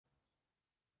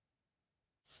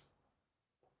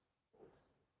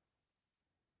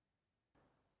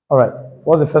All right.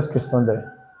 What's the first question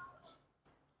there?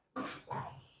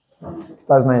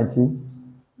 2019.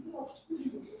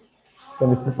 Then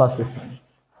the first question.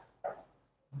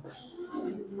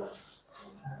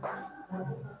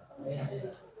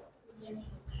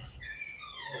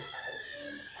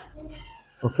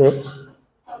 Okay.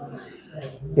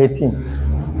 18.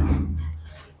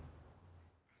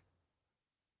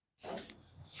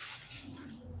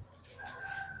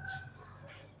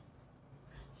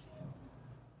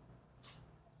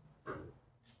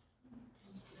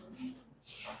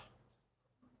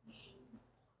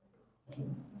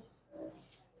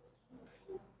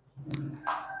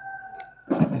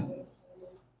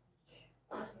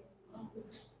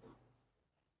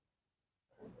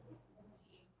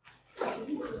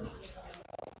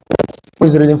 Who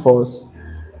is reading for us?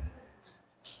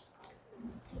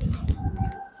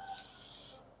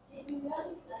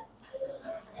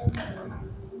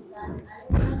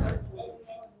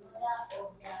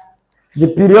 The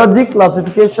periodic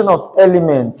classification of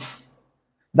elements,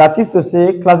 that is to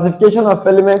say, classification of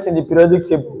elements in the periodic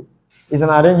table, is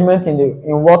an arrangement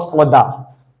in what order?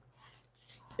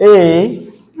 A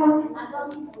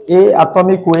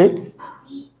atomic weights,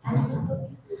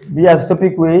 B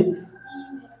isotopic weights.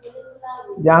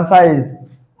 The answer is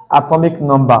atomic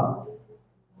number,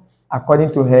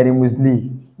 according to Harry Muesli.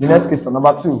 The next question,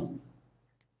 number 2.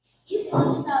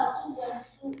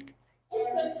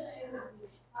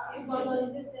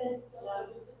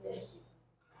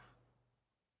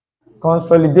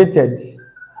 Consolidated.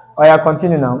 Oh, yeah,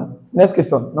 continue now. Next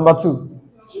question, number 2.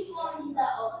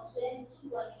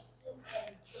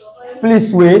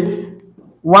 Please wait.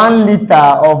 1 liter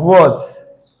of what?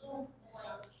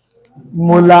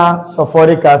 Molar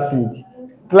sulfuric acid.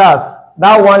 Class,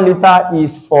 that 1 liter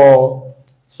is for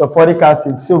sulfuric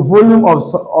acid. So volume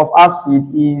of acid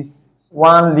is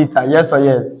 1 liter. Yes or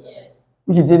yes?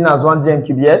 Which is taken as 1 dm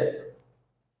cube. Yes.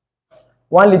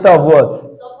 1 liter of what?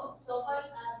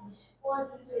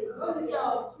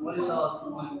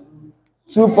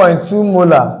 2.2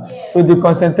 molar. So the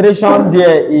concentration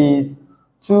there is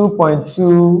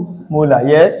 2.2 molar.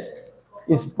 Yes.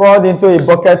 It's poured into a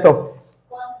bucket of.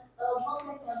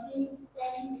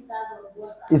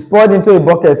 It's poured into a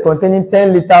bucket containing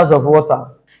 10 liters of water.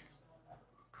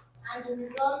 And the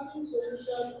resulting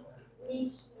solution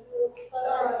is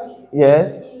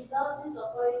yes.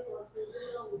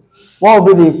 What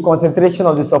will be the concentration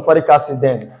of the sulfuric acid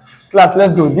then? Class,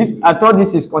 let's go. I thought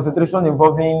this is concentration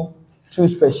involving 2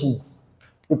 species.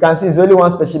 You can see it's only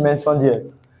 1 species mentioned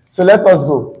here. So let us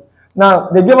go. Now,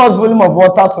 they gave us volume of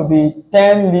water to be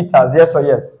 10 liters. Yes or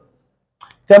yes?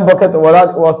 10 buckets of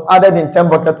water was added in 10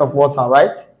 buckets of water,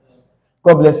 right?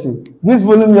 God bless you. This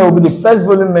volume here will be the first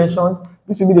volume mentioned.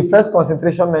 This will be the first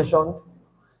concentration mentioned.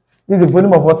 This is the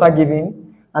volume of water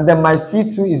given. And then my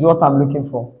C2 is what I'm looking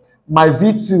for. My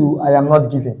V2, I am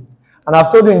not given. And I've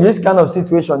told you in this kind of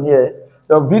situation here,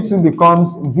 the V2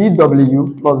 becomes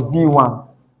VW plus V1.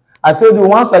 I told you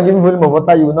once you are given volume of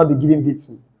water, you will not be given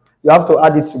V2. You have to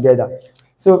add it together.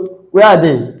 So where are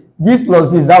they? This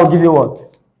plus this, that will give you what?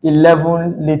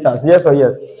 11 liters. Yes or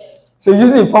yes? So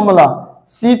using the formula,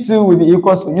 C2 will be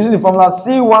equals to, using the formula,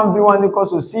 C1V1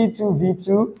 equals to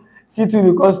C2V2.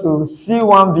 C2 equals to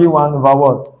C1V1 over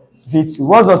what? V2.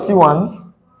 What's the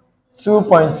C1?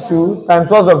 2.2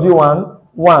 times what's the V1?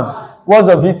 1. What's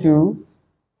the V2?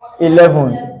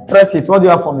 11. Press it. What do you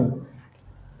have for me?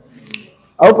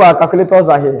 I hope our calculators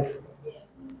are here.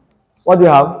 What do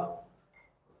you have?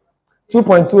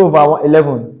 2.2 over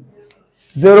 11.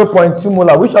 0.2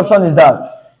 molar. Which option is that?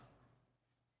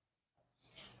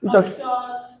 Which option?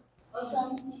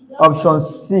 Option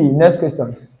C. Next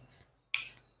question.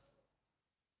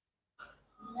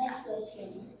 Next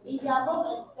question. In the above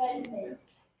experiment.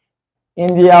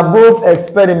 In the above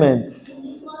experiment.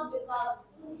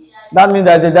 That means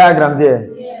there's a diagram there.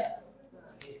 Yeah.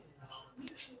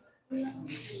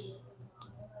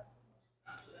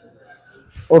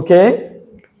 Okay.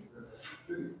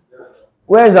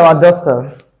 Where is our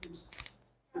duster?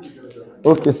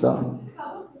 Okay, sir.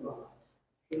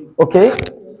 Okay.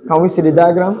 Can we see the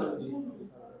diagram?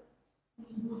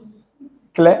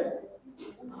 Clear?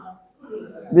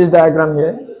 This diagram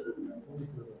here.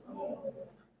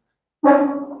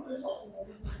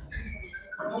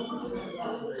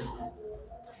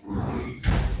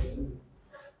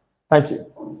 Thank you.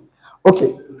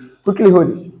 Okay. Quickly hold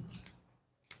it.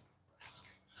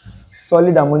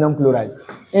 Solid ammonium chloride.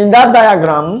 In that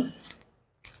diagram,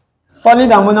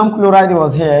 solid ammonium chloride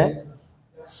was here.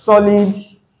 Solid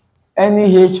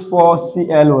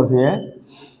NaH4Cl was here.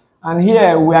 And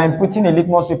here we are inputting a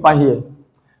litmus paper here.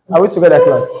 Are we together,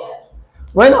 class?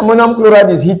 When ammonium chloride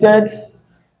is heated,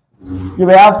 You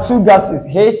will have two gases,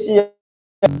 HCl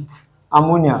and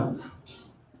ammonia.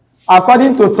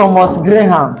 According to Thomas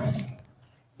Graham's,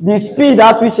 the speed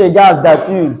at which a gas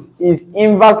diffuses is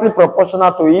inversely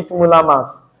proportional to its molar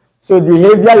mass. So the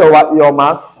heavier your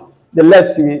mass, the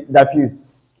less you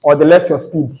diffuse, or the less your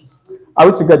speed. Are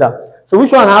we together? So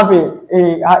which one have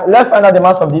let's find out the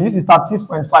mass of this. This is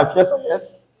 36.5, yes or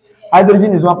yes?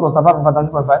 Hydrogen is 1 plus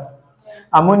 36.5.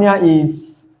 Ammonia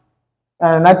is,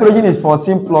 nitrogen is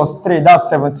 14 plus 3, that's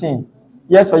 17.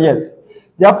 Yes or yes?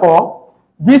 Therefore,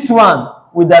 this one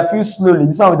will diffuse slowly,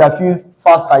 this one will diffuse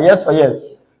faster, yes or yes?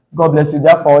 God bless you.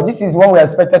 Therefore, this is what we are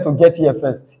expected to get here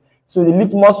first. So the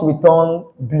litmus will turn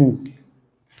blue.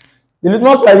 The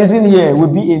litmus we are using here will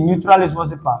be a neutral litmus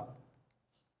paper.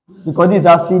 Because this is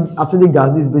acidic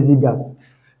gas, this is basic gas.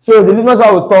 So the litmus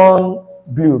paper will turn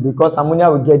blue because ammonia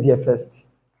will get there first.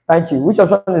 Thank you. Which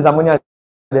option is ammonia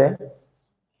there?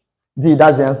 D,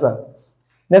 that's the answer.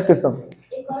 Next question.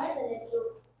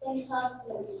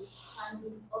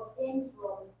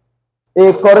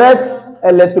 A correct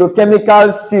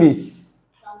electrochemical series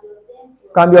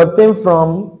can be obtained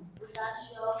from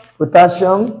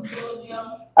potassium.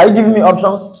 Are you giving me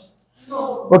options?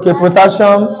 Okay,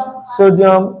 potassium,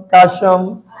 sodium,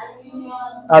 calcium,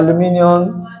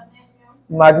 aluminium,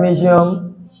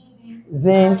 magnesium,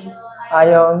 zinc,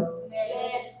 iron,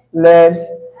 lead,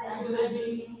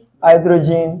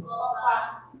 hydrogen,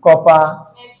 copper.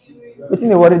 What's in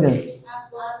the word then?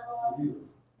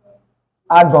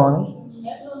 Argon,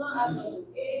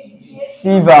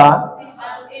 silver,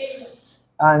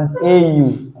 and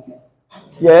AU.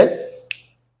 Yes?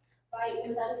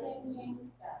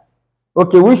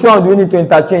 Okay, which one do we need to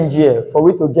interchange here for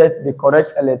we to get the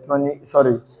correct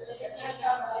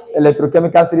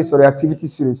electrochemical series or reactivity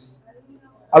series?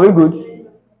 Are we good?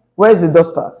 Where is the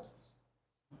duster?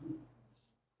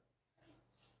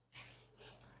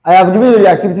 I have given you the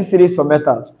reactivity series for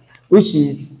metals, which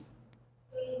is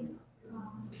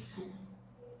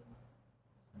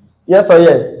yes or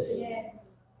yes?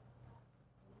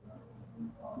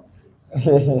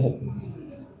 Yes.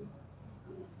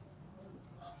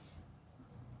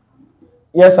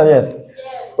 Yes or yes?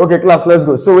 Okay, class, let's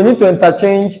go. So we need to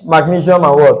interchange magnesium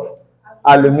and what?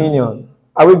 Aluminium.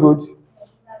 Are we good?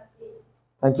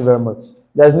 Thank you very much.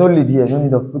 There's no lead here, no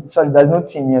need of putting, sorry, there's no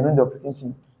tin here, no need of putting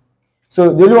tin.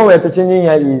 So the only one we're interchanging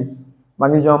here is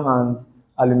magnesium and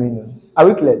aluminium. Are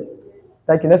we clear?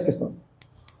 Thank you. Next question.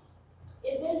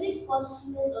 A basic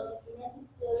postulate of the kinetic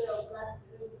theory of gases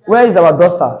is that Where is our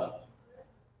duster?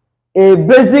 A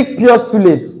basic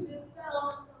postulate.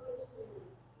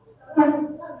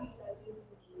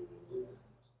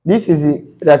 This is the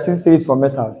reactivity series for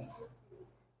metals.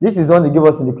 This is one they give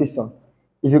us in the question.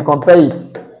 If you compare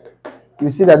it, you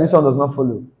see that this one does not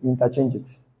follow. You interchange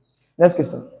it. Next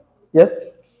question. Yes?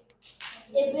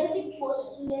 a basic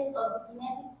postulate of the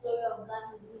kinetic theory of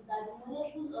gases is that the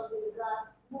molecules of the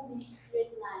gas move in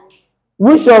straight lines.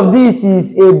 Which of these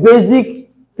is a basic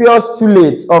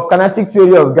postulate of kinetic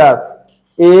theory of gas?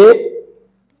 A.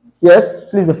 Yes,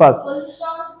 please be fast. Collisions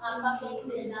are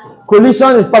perfectly elastic.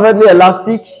 Collision is perfectly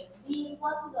elastic. B.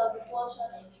 Forces of repulsion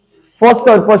exist. Forces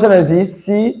of repulsion exist.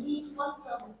 C. C. Forces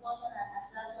of repulsion and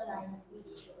attraction are in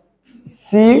equilibrium.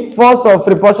 C. Force of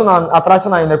repulsion and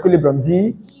attraction are in equilibrium.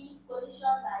 D. D. Collisions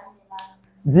are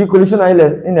inelastic. D. Collision are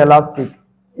inelastic.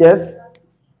 Yes.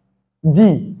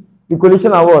 D. The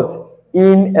collision are what?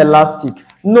 Inelastic.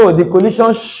 No, the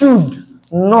collision should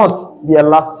not be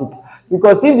elastic.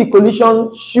 Because if the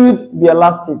collision should be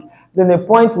elastic, then a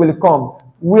point will come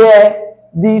where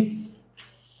this,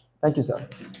 thank you, sir.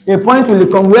 A point will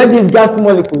come where these gas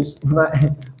molecules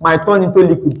might turn into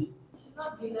liquid.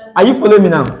 Are you following me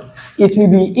now? It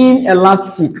will be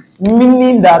inelastic,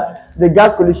 meaning that the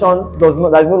gas collision there is no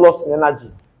loss in energy.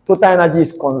 Total energy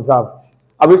is conserved.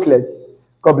 Are we clear?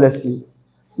 God bless you.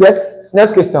 Yes,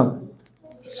 next question.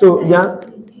 So, yeah.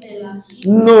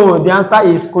 No, the answer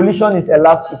is collision is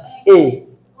elastic. A.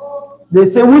 They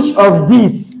say which of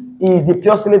these is the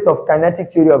postulate of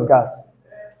kinetic theory of gas?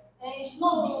 It should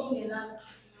not be inelastic.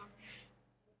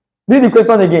 Read the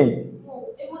question again.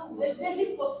 The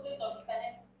basic postulate of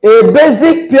kinetic. A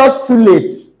basic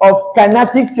postulate of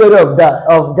kinetic theory of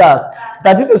gas.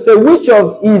 That is to say, which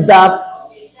of is that?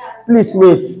 Please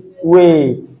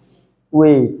wait.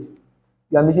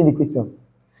 You are missing the question.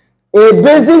 A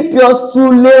basic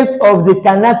postulate of the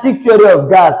kinetic theory of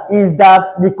gas is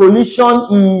that the collision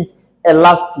is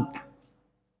elastic.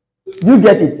 Do you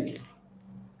get it?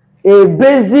 A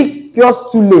basic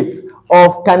postulate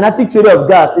of kinetic theory of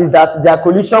gas is that their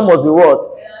collision must be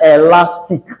what?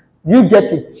 Elastic. Do you get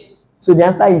it? So the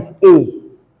answer is A.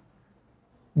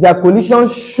 Their collision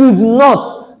should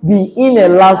not be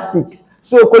inelastic.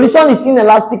 So collision is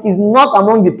inelastic, is not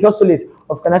among the postulates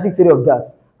of kinetic theory of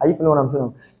gas. Are you following what I'm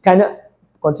saying? Can I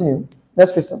continue?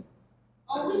 Next question.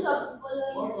 On which of the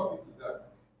following?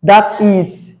 That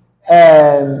is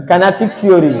kinetic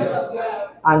theory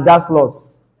and gas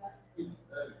laws.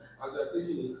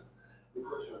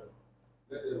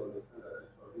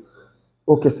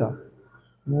 Okay, sir.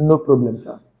 No problem,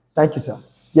 sir. Thank you, sir.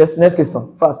 Yes, next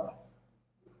question. Fast.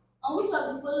 On which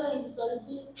of the following is the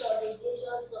solubility of the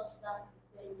gaseous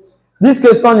substance? This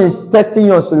question is testing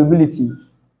your solubility.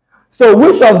 So,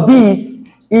 which of these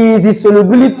is the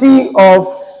solubility of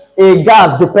a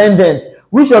gas dependent?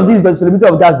 Which of these does the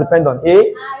solubility of gas depend on? A? I,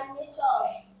 nature of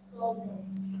solvent.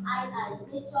 I,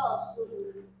 nature of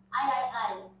solute. I,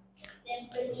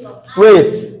 temperature.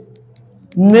 Wait.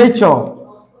 Nature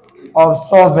of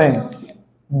solvent.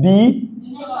 B?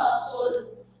 Nature of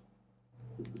solute.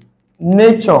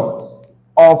 Nature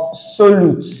of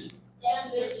solute.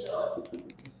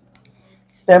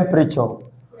 Temperature.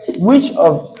 Which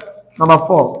of number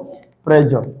 4?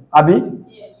 Pressure. Abi?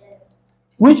 Yes.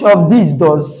 Which of these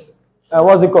does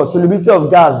what's it called? Solubility of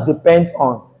gas depend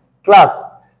on?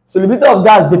 Class. Solubility of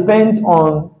gas depends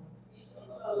on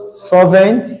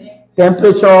solvent,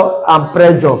 temperature, and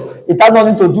pressure. It has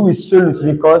nothing to do with solute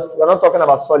because we're not talking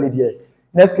about solid here.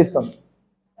 Next question. Which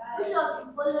of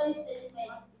the following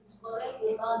statements is correct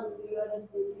about the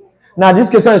periodic table? Now this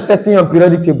question is testing your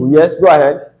periodic table. Yes, go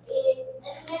ahead.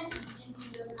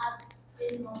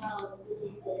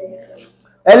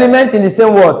 Element in the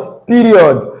same what?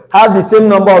 Period. Have the same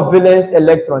number of valence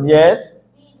electron. Yes. The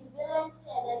valence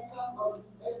electron of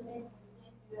the element in the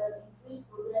same period increase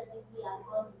progressively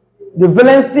across the period. The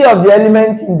valency of the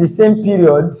element in the same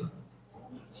period.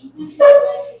 Increase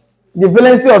progressively. The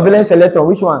valency of valence electron.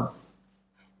 Which one?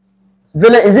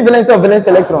 Is it valency of valence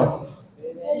electron?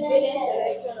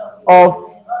 Of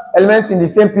elements in the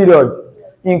same period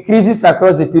increases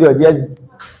across the period. Yes.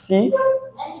 C.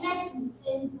 Elements in the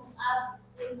same group have the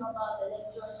same number of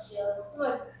electron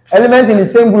shells. Elements in the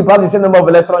same group have the same number of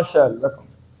electron shell. The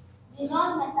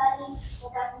non-metallic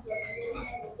properties of the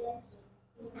element tend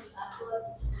to increase across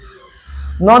each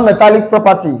period. Non-metallic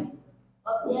property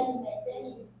Of the element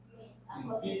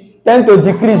tend to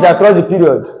decrease across the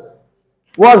period.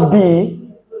 What's B?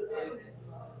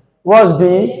 What's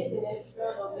B?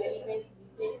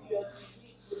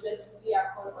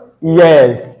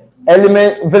 Yes.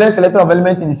 Valence electron of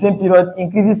element in the same period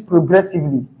increases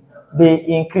progressively. They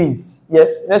increase.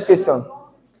 Yes. Next question.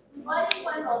 The boiling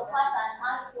point of fat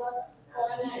and aqueous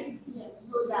caustic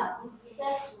soda is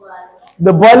referred to as.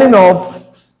 The boiling of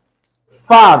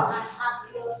fat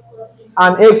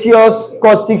and aqueous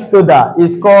caustic soda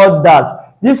is called dash.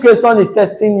 This question is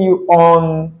testing you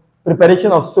on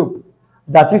preparation of soup.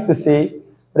 That is to say,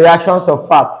 reactions of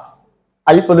fats.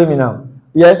 Are you following me now?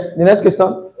 Yes. The next question.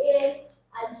 A.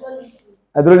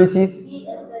 Hydrolysis. B.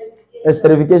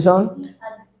 Esterification.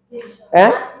 C.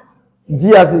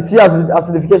 D. C.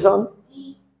 Acidification.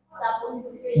 D.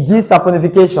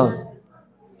 Saponification.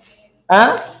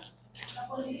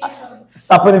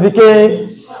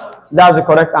 Saponification. That's the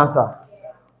correct answer.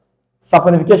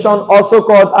 Saponification, also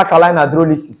called alkaline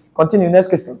hydrolysis. Continue. Next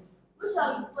question. Which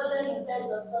of the following pairs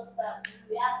of substances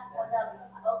react further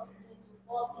with oxygen to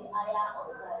form a higher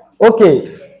oxide? Okay.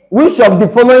 Which of the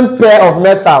following pair of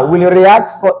metal will react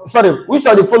which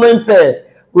of the following pair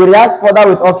will react further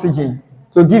with oxygen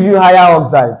to give you higher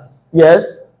oxide?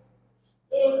 Yes.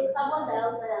 A. Carbon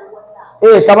dioxide and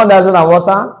water. A. Carbon dioxide and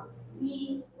water.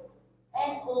 B.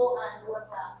 NO and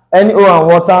water. NO and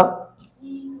water.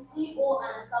 C. CO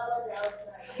and carbon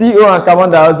dioxide. CO and carbon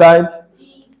dioxide.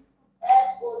 D.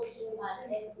 SO2 and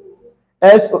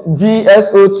NO. D.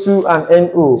 SO2 and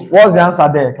NO. What's the answer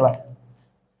there, class?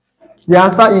 The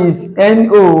answer is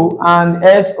NO and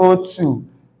SO2.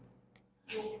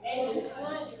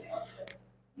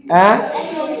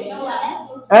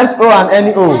 SO and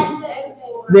NO.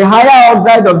 The higher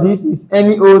oxide of this is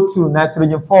NO2,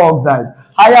 nitrogen 4 oxide.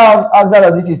 Higher oxide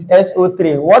of this is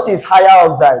SO3. What is higher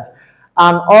oxide?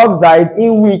 An oxide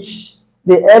in which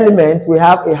the element will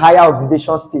have a higher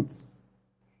oxidation state.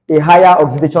 A higher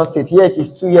oxidation state. Here it is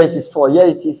 2, here it is 4, here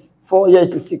it is 4, here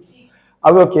it is 6.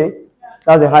 Are we okay?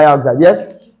 That's a higher oxide.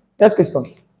 Yes? Next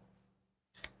question.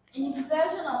 In the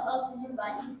preparation of oxygen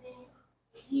by using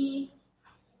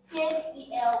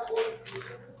KClO2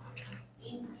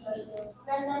 in the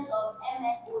presence of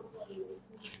MnO2,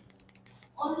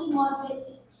 only moderate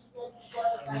is needed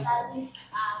because catalysts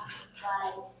are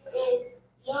by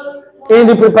in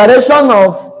the preparation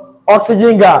of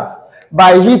oxygen gas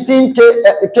by heating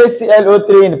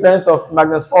KClO3 in the presence of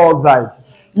magnesium 4 oxide,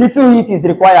 little heat is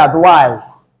required. Why?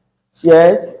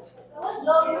 Yes.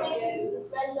 Lowering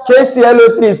the pressure.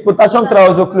 KClO3 is potassium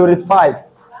trioxochlorate 5.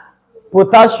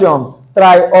 Potassium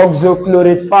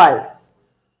trioxochlorate 5.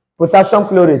 Potassium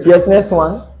chlorate. Yes, next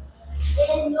one. A.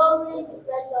 Lowering the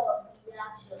pressure of the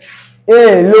reaction.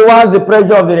 A lowers the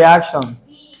pressure of the reaction.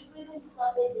 B. Increasing the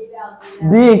surface area of the reaction.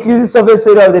 B increases surface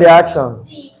area of the reaction.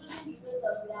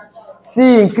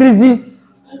 C. Increasing C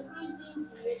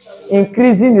increases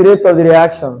increasing the rate of reaction. the rate of the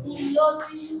reaction. D.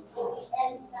 Lowering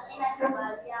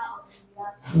the energy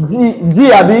barrier of the reaction.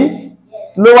 D Abi,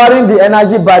 lowering the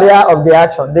energy barrier of the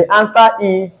action. The answer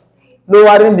is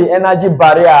lowering the energy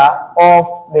barrier of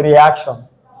the reaction.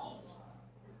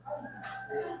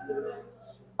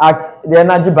 The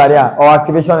energy barrier or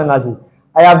activation energy.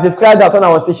 I have described that when I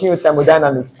was teaching you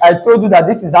thermodynamics. I told you that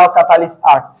this is how catalysts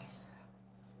act.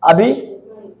 Abi?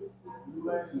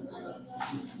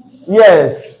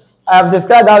 Yes, I have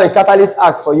described how a catalyst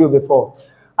acts for you before.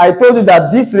 I told you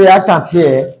that this reactant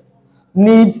here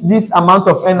needs this amount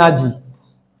of energy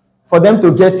for them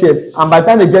to get here, and by the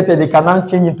time they get here, they can now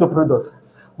change into product.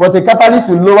 But the catalyst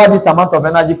will lower this amount of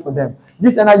energy for them.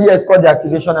 This energy is called the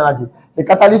activation energy. The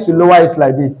catalyst will lower it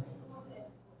like this.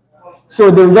 So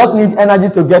they will just need energy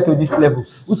to get to this level,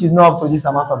 which is not up to this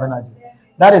amount of energy.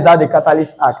 That is how the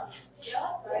catalyst acts.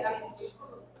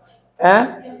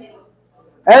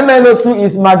 MnO2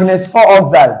 is manganese 4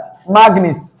 oxide.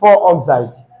 Manganese 4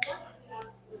 oxide.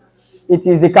 It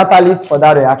is the catalyst for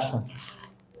that reaction.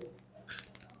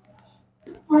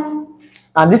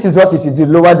 And this is what it will do,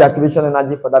 lower the activation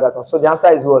energy for that reaction. So the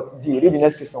answer is what? D. Read the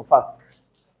next question fast.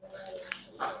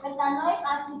 Methanoic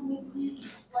acid mixes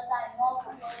with water in more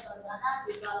proportions than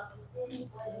adds about the same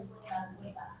boiling point as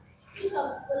water. Which of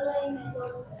the following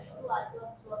methods people are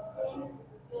done to obtain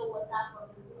pure water from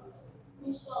the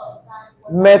mixture of sand,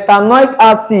 water? Methanoic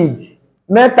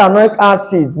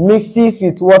acid mixes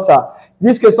with water.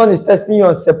 This question is testing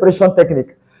your separation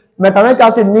technique. Methanoic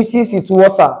acid mixes with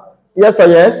water. Yes or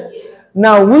yes?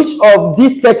 Now, which of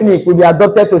this technique will be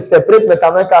adopted to separate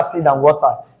methanoic acid and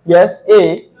water? Yes,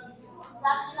 A.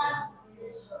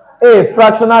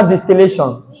 Fractional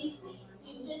distillation.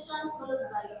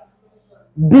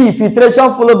 B.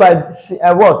 Filtration followed by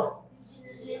what?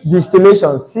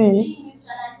 Distillation. C.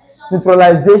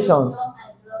 Neutralization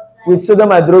with sodium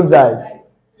hydroxide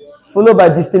followed by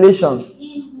distillation.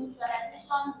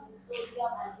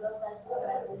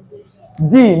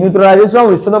 D. Neutralization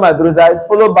with sodium hydroxide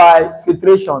followed by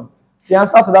filtration. The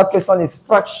answer to that question is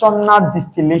fractional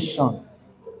distillation.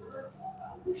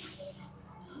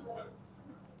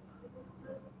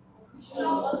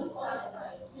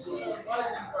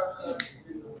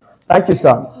 Thank you,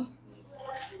 sir.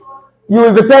 You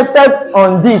will be tested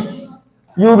on this.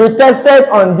 You will be tested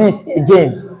on this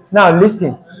again. Now,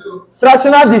 listen.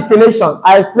 Fractional distillation,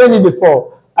 I explained it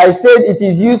before. I said it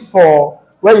is used for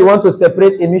where you want to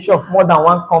separate a mixture of more than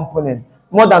one component,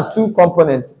 more than two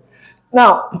components.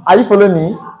 Now, are you following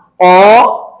me?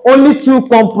 Or only two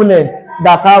components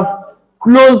that have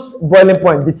close boiling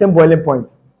point, the same boiling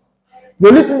point. The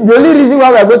only reason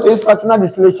why we are going to use fractional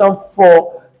distillation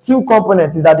for two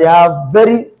components is that they have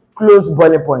very close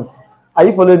boiling points. Are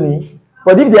you following me?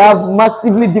 But if they have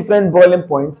massively different boiling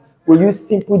points, we use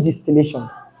simple distillation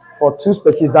for two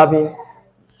species having.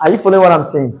 Are you following what I'm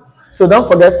saying? So don't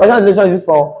forget, fractional distillation is used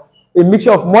for a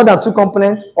mixture of more than two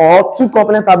components or two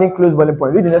components having close boiling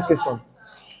point. Read the next question.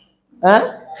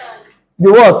 The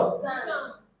what?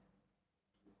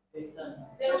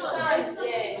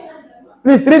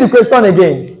 Please read the question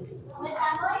again.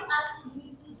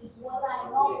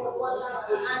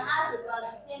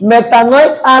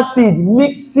 Methanoic acid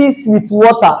mixes with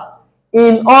water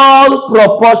in all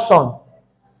proportion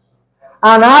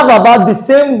and have about the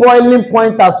same boiling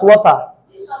point as water.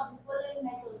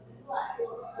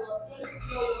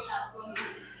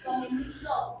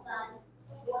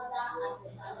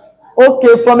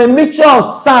 Okay, from a mixture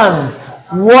of sand,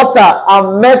 water,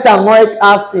 and methanoic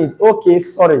acid. Okay,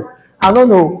 sorry. I don't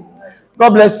know.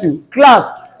 God bless you.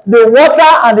 Class, the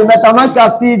water and the methanoic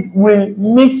acid will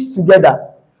mix together.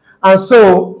 And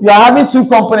so, you are having two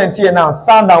components here now,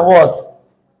 sand and what?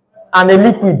 And a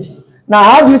liquid. Now,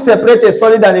 how do you separate a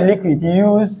solid and a liquid?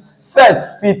 You use,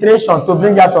 first, filtration to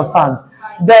bring out your sand.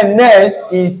 Then, next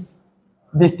is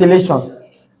distillation.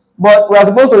 But we are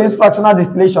supposed to use fractional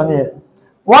distillation here.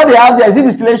 What they have there, is it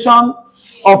distillation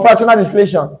or fractional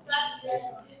distillation?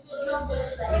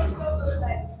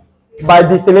 By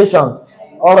distillation.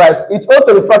 All right. It ought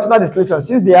to be fractional distillation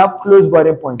since they have close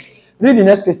boiling point. Read the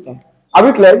next question. Are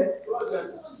we clear?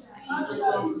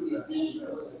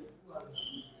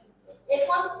 A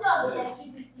quantity of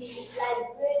electricity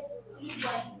liberates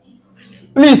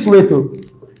 3.6. Please wait.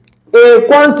 A a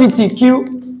quantity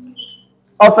Q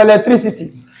of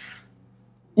electricity.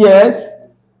 Yes.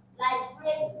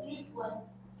 Liberates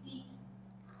 3.6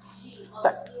 G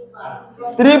of silver.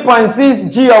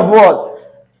 3.6 G of what?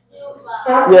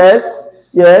 Silver. Yes.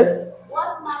 Yes.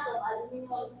 What mass of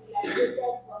aluminum is liberated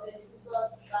from a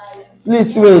source by?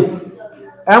 Please wait.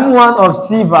 M1 of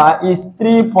silver is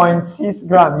 3.6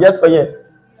 grams. Yes or yes?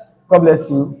 God bless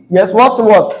you. Yes. What?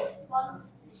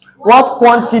 What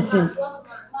quantity? What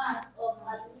mass of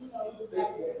aluminum is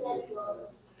liberated from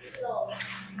source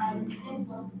by the same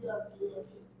quantity of electricity?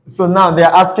 So now they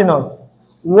are asking us,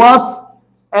 what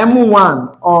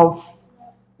M1 of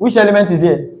which element is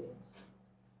here?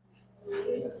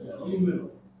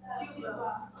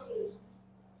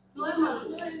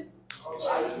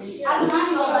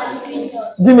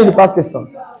 Give me the past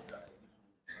question.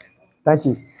 Thank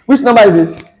you. Which number is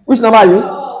this? Which number are you?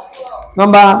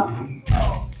 Number.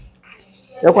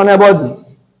 Your corner body.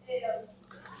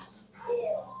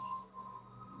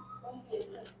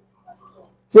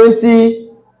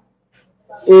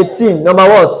 2018. Number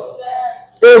what?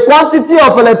 A quantity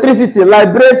of electricity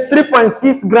liberates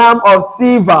 3.6 grams of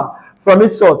silver from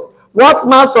its source. What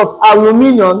mass of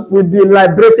aluminium will be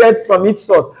liberated from its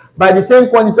source by the same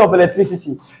quantity of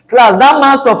electricity? Class, that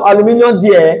mass of aluminium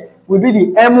there will be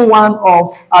the M1 of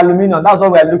aluminium. That's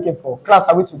what we are looking for. Class,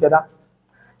 are we together?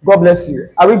 God bless you.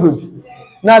 Are we good?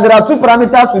 Now, there are two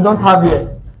parameters we don't have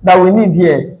here that we need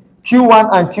here.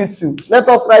 Q1 and Q2. Let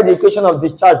us write the equation of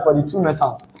discharge for the two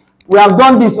metals. We have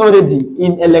done this already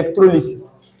in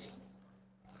electrolysis.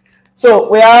 So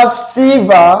we have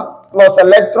silver plus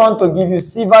electron to give you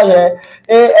silver here,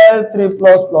 Al3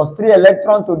 plus 3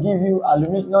 electron to give you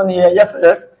aluminum here. Yes,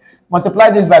 yes.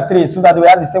 Multiply this by 3 so that we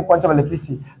have the same quantity of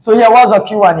electricity. So here, what's the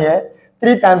Q1 here?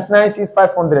 3 times 9 is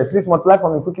 500. Please multiply for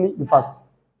me quickly. Be fast.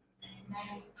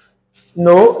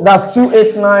 No, that's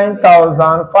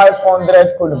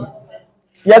 289,500 coulomb.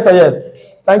 Yes or yes?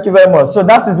 Thank you very much. So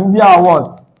that is will be our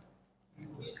what?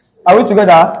 Are we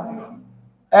together?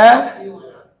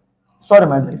 Sorry,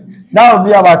 my dear. That will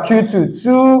be our Q2.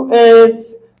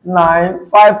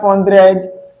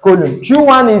 289,500 coulomb.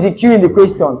 Q1 is the Q in the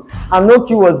question, and no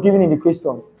Q was given in the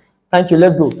question. Thank you.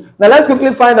 Let's go. Now let's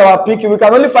quickly find our PQ. We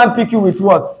can only find PQ with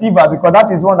what? Silver, because that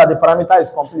is one that the parameter is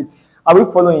complete. Are we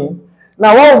following?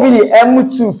 Now, what will be the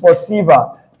M2 for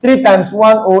silver? 3 times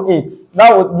 108.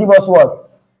 That would give us what?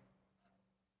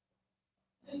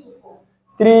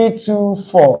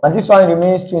 324. And this one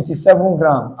remains 27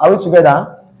 grams. Are we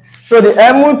together? So the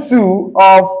M2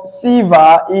 of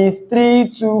silver is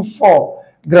 324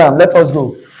 grams. Let us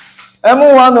go.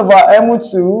 M1 over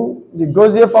M2, the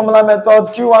Gaussian formula method,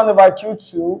 Q1 over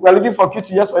Q2. We are looking for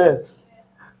Q2, yes or yes?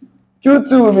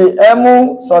 Q2 will be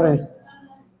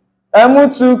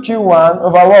M2 Q1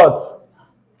 over what?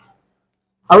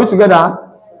 Are we together?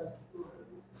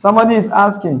 Somebody is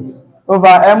asking. Over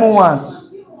M1.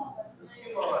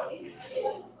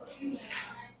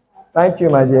 Thank you,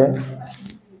 my dear.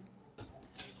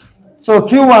 So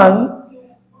Q1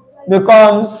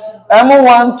 becomes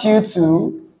M1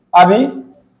 Q2, Abi,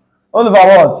 all over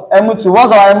what? M2.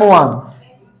 What's our M1?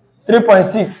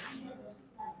 3.6.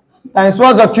 Times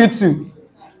what's our Q2?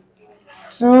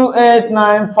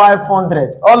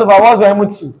 289,500. All over what's our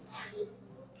M2?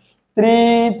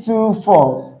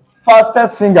 324.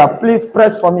 Fastest finger, please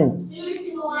press for me.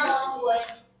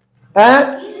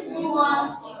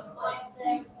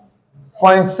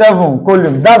 0.7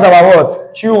 coulombs. That's our what?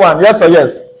 Q1. Yes or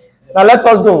yes? Now let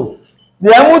us go. The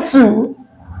M2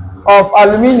 of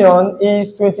aluminium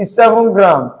is 27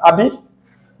 grams. Abi?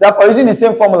 Therefore, using the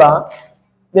same formula,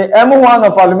 the M1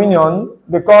 of aluminium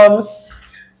becomes,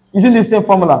 using the same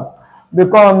formula,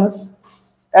 becomes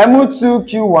M2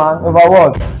 Q1 over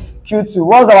what? Q2.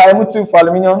 What's our M2 for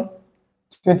aluminium?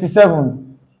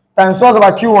 27. Times what's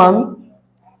our Q1?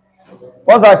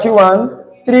 What's our Q1?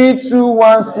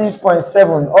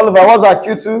 3216.7. All over what's our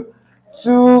Q2?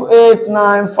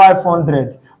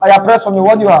 289,500. I press for me.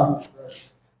 What do you have?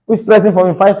 Who's pressing for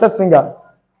me? Fastest finger.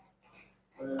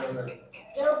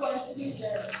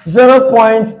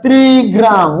 0.3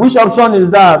 gram. Which option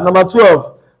is that? Number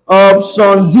 12.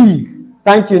 Option D.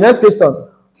 Thank you. Next question.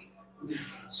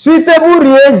 Suitable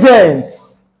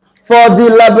reagents for the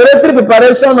laboratory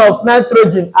preparation of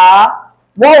nitrogen are,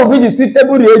 what will be the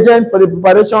suitable reagent for the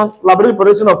laboratory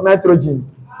preparation of nitrogen?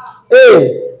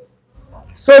 A.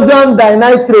 Sodium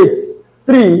dinitrates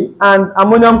 3 and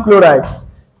ammonium chloride.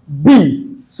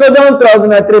 B. Sodium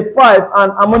triosinitrate 5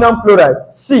 and ammonium chloride.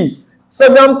 C.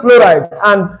 Sodium chloride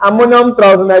and ammonium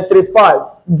triosinitrate 5.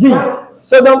 D.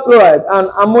 Sodium chloride and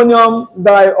ammonium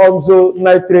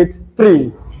dioxonitrate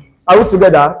 3. Are we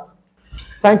together?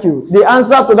 Thank you. The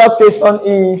answer to that question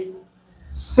is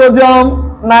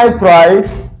sodium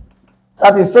nitrite,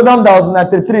 that is sodium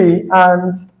diazonate 3,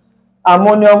 and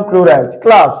ammonium chloride.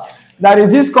 Class, there is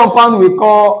this compound we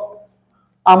call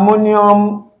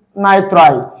ammonium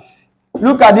nitrite.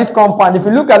 Look at this compound. If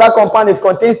you look at that compound, it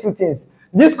contains two things.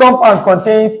 This compound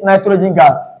contains nitrogen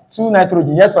gas, 2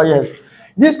 nitrogen, yes or yes.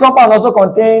 This compound also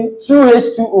contains 2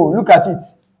 H2O. Look at it.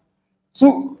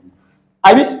 2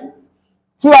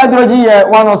 hydrogen here,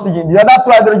 1 oxygen. The other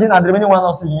 2 hydrogen and the remaining 1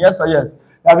 oxygen, yes or yes.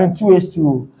 There have been 2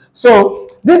 H2O. So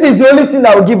this is the only thing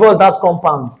that will give us that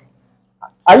compound.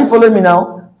 Are you following me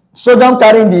now? Sodium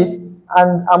carrying this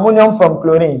and ammonium from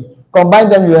chlorine. Combine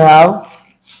them, you have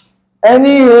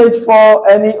NaH4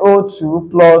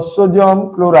 NaO2 plus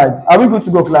sodium chloride. Are we good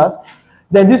to go, class?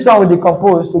 Then this one will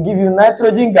decompose to give you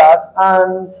nitrogen gas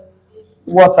and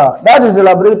water. That is the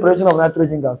laboratory preparation of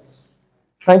nitrogen gas.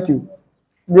 Thank you.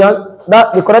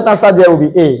 The correct answer there will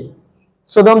be A.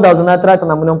 Sodium diazonitrite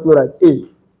and ammonium chloride. A.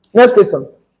 Next question.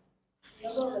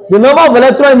 The number of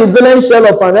electrons in the valence shell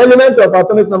of an element of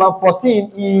atomic number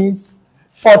 14 is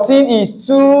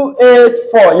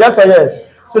 284. Yes or yes?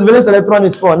 So the valence electron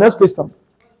is 4. Next question.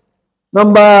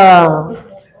 Number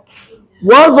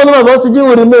 1 volume of oxygen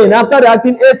will remain after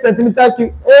reacting 8 centimeter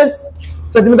cube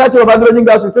of hydrogen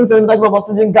gas with 10 centimeter cube of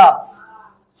oxygen gas.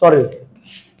 Sorry.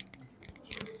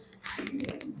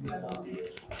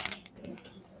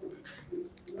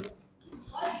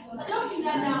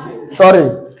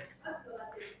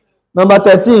 Number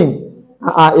 13.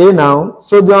 A now.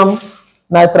 Sodium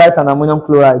nitrite and ammonium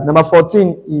chloride. Number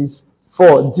 14 is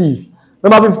 4D.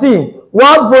 Number 15.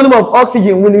 What volume of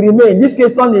oxygen will remain? This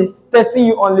question is testing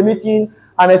you on limiting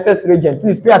an excess reagent.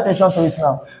 Please pay attention to it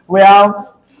now. We have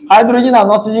hydrogen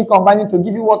and oxygen combining to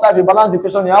give you water. If you balance the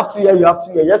equation, you have 2 here, you have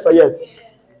 2 here. Yes or yes?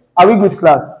 Are we good,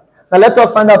 class? Now let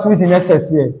us find out who is in excess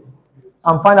here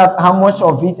and find out how much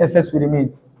of it excess will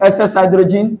remain. Excess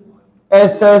hydrogen,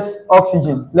 excess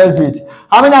oxygen. Let's do it.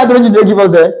 How many hydrogen do they give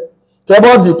us there?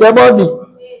 K-body.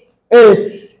 8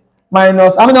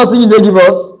 minus, how many oxygen do they give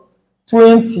us?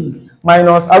 20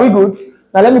 minus, are we good?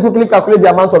 Now let me quickly calculate the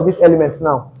amount of these elements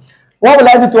now. What will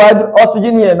I do to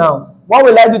oxygen here now? What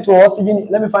will I do to oxygen?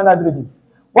 Let me find hydrogen.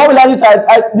 What will I do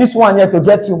to this one here to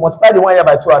get 2? Multiply the one here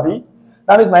by 2, Abi.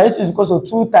 That means my H is equal to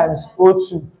 2 times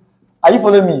O2. Are you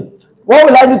following me? What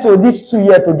will I do to this 2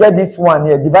 here to get this one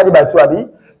here divided by 2, Abi?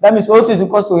 That means O2 is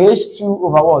equal to H2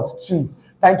 over what? 2.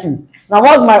 Thank you. Now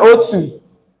what's my O2?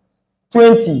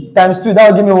 20 times 2.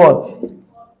 That will give me what?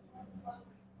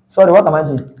 Sorry, what am I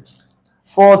doing?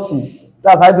 40.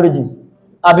 That's hydrogen.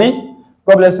 Abi?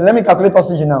 God bless you. Let me calculate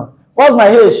oxygen now. What's my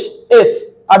H? 8.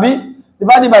 Abi?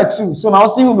 Divided by 2. So my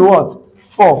oxygen will be what?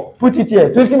 4. Put it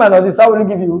here. 20 minus this. How will it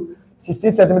give you?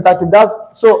 16 centimeter cube. That's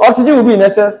so oxygen will be in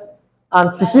excess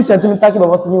and 16 centimeter cube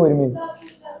of oxygen will remain.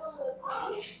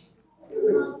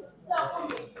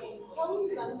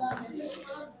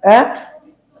 Eh?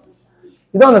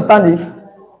 You don't understand this?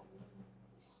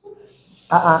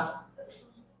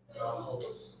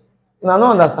 No, I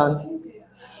don't understand.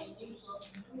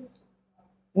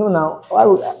 No, now why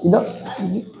would you don't?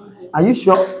 Are you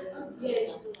sure?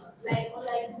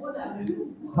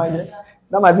 My dear,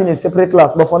 that might be in a separate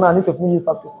class, but for now I need to finish this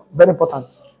first question. Very important.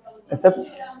 Except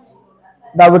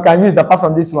that we can use apart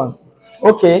from this one.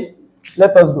 Okay,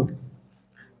 let us go.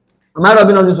 Am I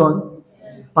rubbing on this one?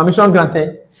 Permission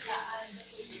granted.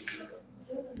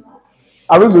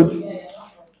 Are we good?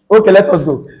 Okay, let us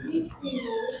go.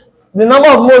 The number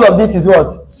of mole of this is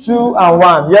what? 2 and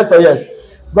 1. Yes or yes?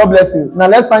 God bless you. Now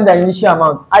let's find the initial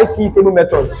amount. IC table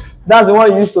method. That's the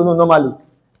one you used to know normally.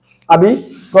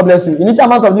 Abi, God bless you. Initial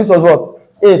amount of this was what?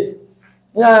 8.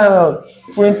 No.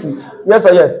 20. Yes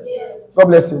or yes? God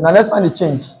bless you. Now let's find the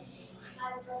change.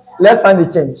 Let's find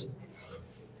the change.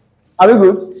 Are we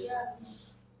good?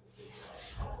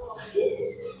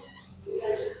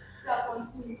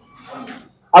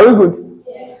 Are we good?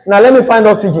 Now let me find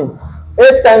oxygen.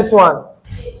 8 times 1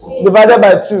 divided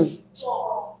by 2.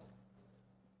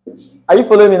 Are you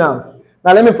following me now?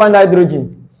 Now let me find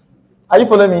hydrogen. Are you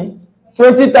following me?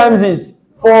 20 times this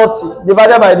 40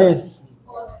 divided by this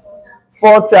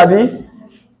 40. Abi?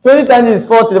 20 times this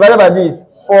 40 divided by this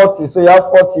 40. So you have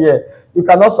 40 here. You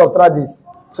cannot subtract this.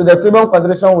 So the equilibrium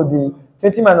concentration would be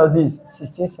 20 minus this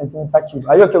 16 centimeter cube.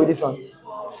 Are you okay with this one?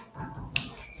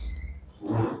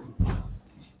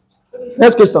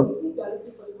 Next question.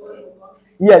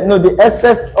 Yeah, no, the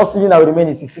excess oxygen that will remain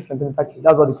is 60 centimeter cube.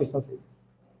 That's what the question says.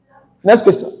 Next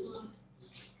question.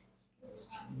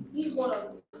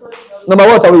 Number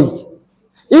what are we?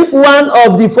 If one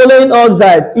of the following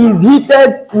oxide is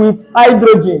heated with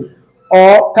hydrogen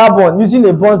or carbon using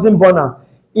a Bunsen burner,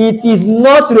 it is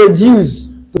not reduced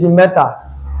to the metal.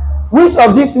 Which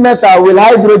of this metal will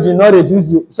hydrogen not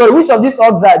reduce? So which of this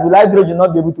oxide will hydrogen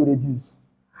not be able to reduce?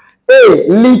 A.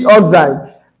 Lead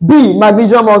oxide. B.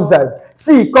 Magnesium oxide.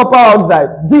 C. Copper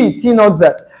oxide. D. Tin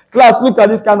oxide. Class, look at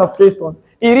this kind of question.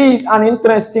 It is an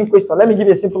interesting question. Let me give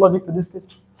you a simple logic to this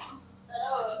question.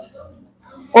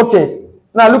 Okay.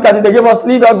 Now look at it. They gave us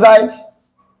lead oxide.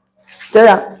 Okay,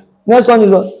 yeah. Next one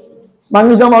is what?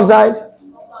 Magnesium oxide,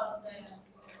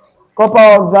 copper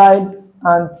oxide,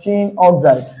 and tin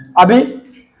oxide.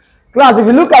 Abi? Class, if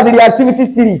you look at the reactivity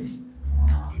series,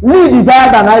 lead is higher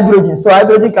than hydrogen, so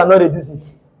hydrogen cannot reduce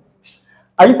it.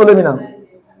 Are you following me now?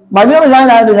 Magnesium is higher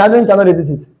than hydrogen, hydrogen cannot reduce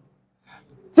it.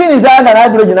 Tin is higher than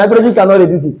hydrogen, hydrogen cannot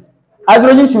reduce it.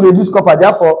 Hydrogen should reduce copper,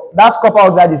 therefore, that copper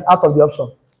oxide is out of the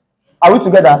option. Are we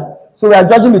together? So we are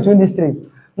judging between these three.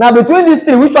 Now, between these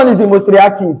three, which one is the most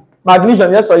reactive?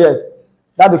 Magnesium, yes or yes?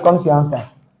 That becomes your answer.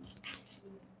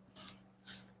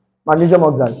 Magnesium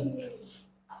oxide.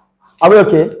 Are we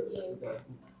okay?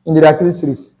 In the reactivity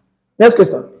series. Next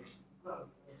question.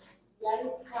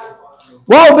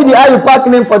 What will be the IUPAC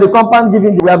name for the compound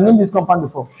given? We have named this compound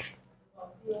before.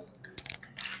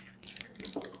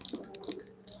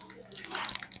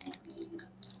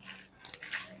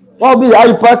 What will be the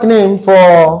IUPAC name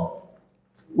for?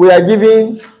 We are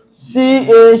giving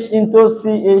CH into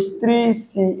CH3,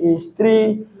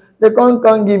 CH3. They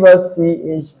can't give us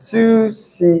CH2,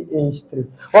 CH3.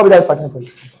 What will be the IUPAC name for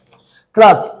this?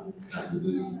 Class,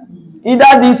 either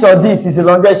this or this is a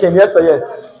longer chain, yes or yes?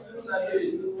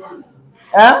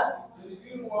 Eh?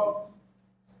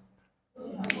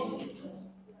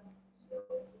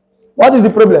 What is the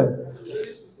problem?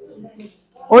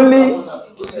 Only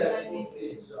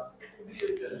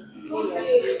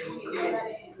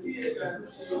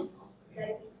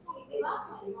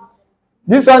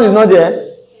this one is not there.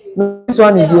 No, this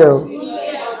one is here.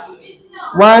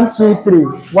 1, 2, 3.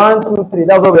 1, 2, 3.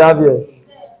 That's what we have here.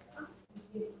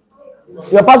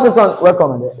 Your past question,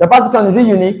 welcome. Your past question, is it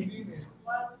unique?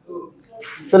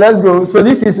 So let's go. So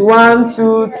this is 1,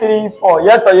 2, 3, 4.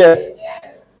 Yes or yes?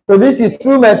 So this is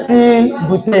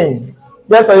 2-methyl-butane.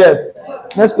 Yes or yes?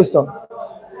 Next question.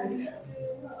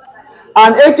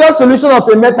 An aqueous solution of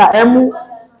a metal M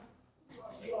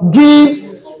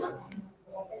gives.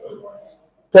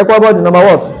 Check what about the number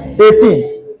what? 18.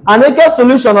 An aqueous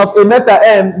solution of a metal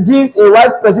M gives a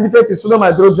white precipitate with sodium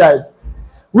hydroxide,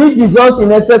 which dissolves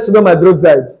in excess sodium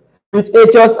hydroxide with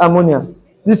aqueous ammonia.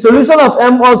 The solution of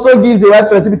M also gives a white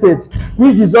precipitate,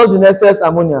 which dissolves in excess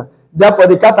ammonia. Therefore,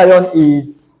 the cation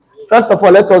is, first of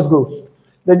all, let us go.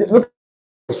 Look,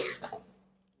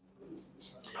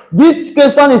 this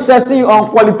question is testing on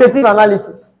qualitative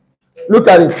analysis. Look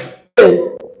at it.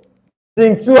 A,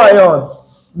 zinc 2 ion.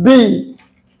 B,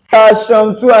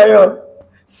 calcium 2 ion.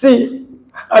 C,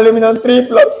 aluminum 3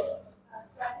 plus.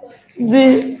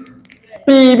 D,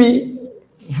 PB.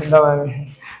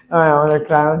 Are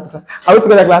we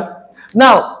together, class?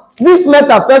 Now, this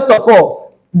metal, first of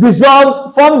all,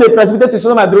 dissolved, formed the precipitate to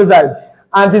sodium hydroxide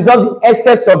and dissolved in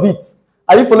excess of it.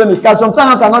 Are you following me? Calcium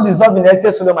cannot dissolve in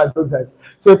excess sodium hydroxide.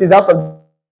 So it is out of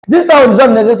this one will dissolve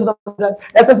in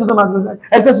excess sodium hydroxide,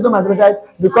 excess sodium hydroxide,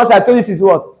 because I told you it is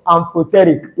what?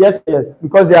 Amphoteric. Yes, yes,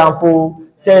 because they are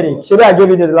amphoteric. Should I give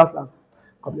you the last class?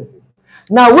 God bless you.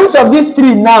 Now, which of these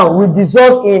three now will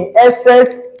dissolve in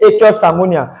excess aqueous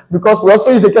ammonia? Because we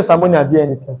also use aqueous ammonia at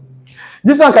DNA test.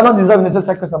 This one cannot dissolve in excess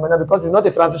aqueous ammonia because it's not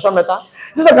a transition metal.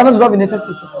 This one cannot dissolve in excess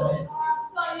aqueous ammonia.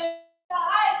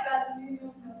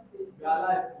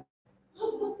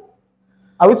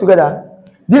 Are we together?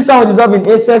 This one will dissolve in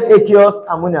excess aqueous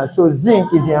ammonia. So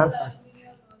zinc is the answer.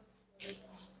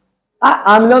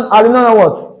 I'm not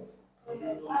what?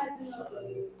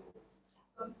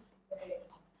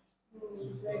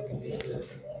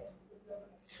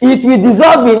 It will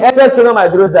dissolve in excess sodium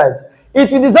hydroxide.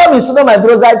 It will dissolve in sodium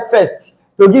hydroxide first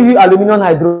to give you aluminum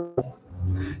hydroxide.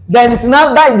 Then it will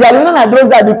now the aluminum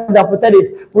hydroxide, because the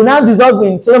amphoteric, will now dissolve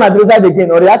in sodium hydroxide again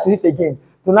or react to it again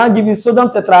to now give you sodium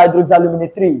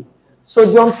tetrahydroxyaluminate 3.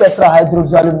 Sodium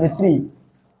tetrahydroxyaluminate 3.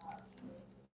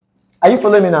 Are you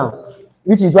following me now?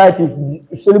 Which is why it is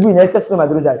soluble in excess sodium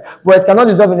hydroxide, but it cannot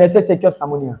dissolve in excess aqueous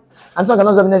ammonia. And so it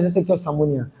cannot dissolve in excess aqueous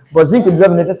ammonia. But zinc will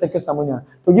dissolve in excess aqueous ammonia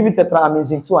to give you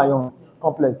tetraamazing 2 ion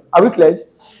complex. Are we clear?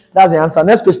 That's the answer.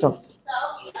 Next question.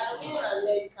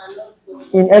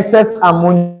 In excess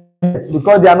ammonia,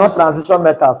 because they are not transition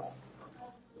metals.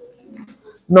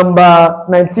 Number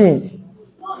 19.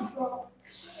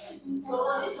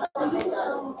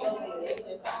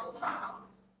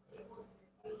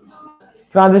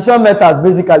 Transition metals,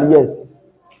 basically, yes.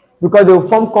 Because they will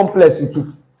form complex with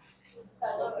it.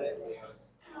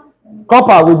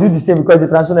 Copper will do the same because the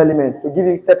transition element to give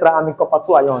you tetraamine copper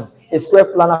 2 ion, a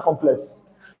square planar complex.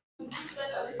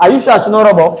 Are you sure I should not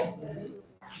rub off?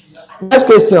 Next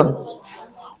question.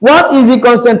 What is the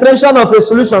concentration of a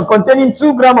solution containing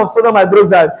 2 grams of sodium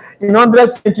hydroxide in 100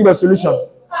 cm of solution?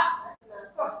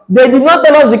 They did not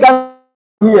tell us the kind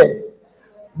here,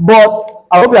 but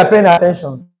I hope you are paying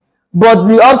attention. But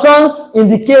the options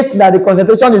indicate that the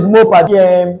concentration is mole per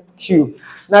dm cube.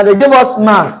 Now they gave us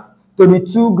mass to be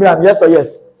 2 grams. Yes or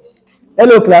yes?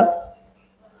 Hello class.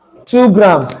 2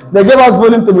 grams. They gave us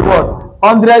volume to be what?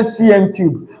 100 cm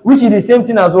cube, which is the same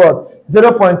thing as what?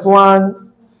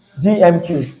 0.1 dm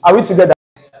cube. Are we together?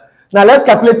 Now let's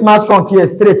calculate mass conc here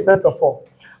straight first of all.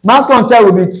 Mass conc here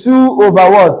will be 2 over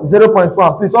what?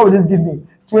 0.1. Please, what will this give me?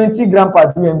 20 grams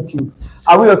per dm cube.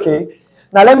 Are we okay?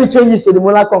 Now let me change this to the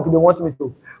molar conc they want me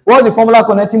to. What's the formula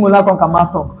connecting molar conc and mass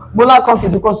conc? Molar conc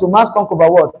is equal to mass conc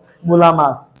over what? Molar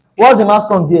mass. What's the mass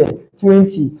conc there?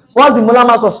 20. What's the molar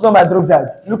mass of sodium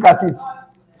hydroxide? Look at it.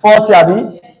 40,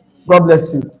 Abi. God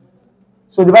bless you.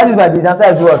 So divide this by this.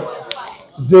 Answer is what?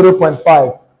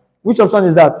 0.5. Which option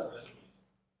is that?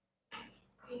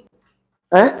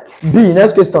 B.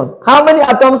 Next question. How many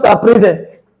atoms are present?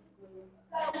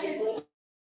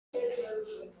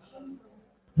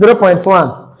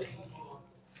 0.1.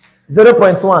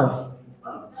 0.1.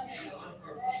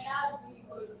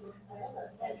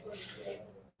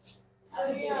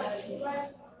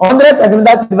 Hundred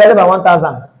centimeters divided by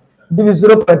 1000 gives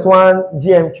 0.1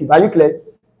 dm cube. Are you clear?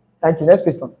 Thank you. Next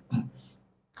question.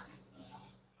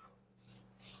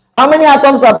 How many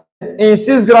atoms are in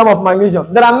 6 grams of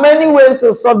magnesium? There are many ways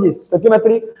to solve this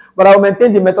stoichiometry, but I will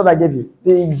maintain the method I gave you,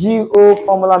 the GO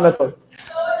formula method.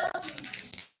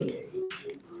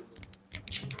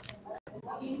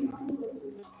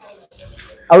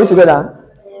 Are we together?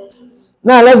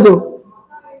 Now let's go.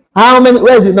 How many?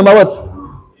 Where is it? Number what?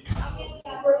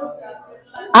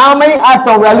 How many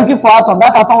atoms? We are looking for atom.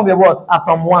 That atom will be what?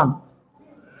 Atom 1.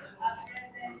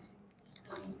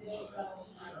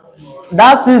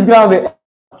 That's 6 grams.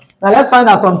 Now let's find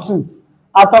atom 2.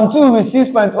 Atom 2 will be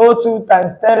 6.02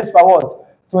 times 10 raised by what?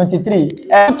 23.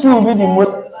 And 2 will be the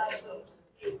mole.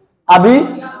 Abi?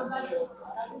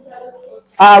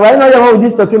 Why not you with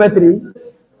this stoichiometry?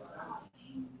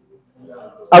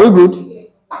 Are we good?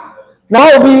 Now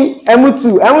it will be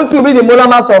Mu2. Mu2 will be the molar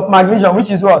mass of magnesium,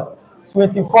 which is what?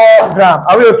 24 grams.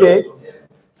 Are we okay?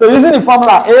 So using the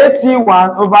formula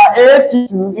AT1 over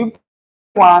AT2 equals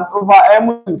 1 over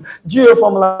Mu2. GO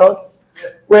formula.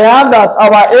 We have that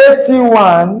our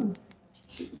AT1,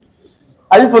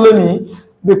 are you following me?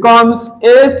 Becomes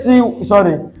AT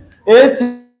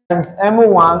times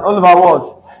Mu1 all over what?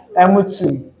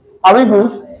 Mu2. Are we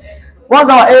good? What's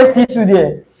our AT2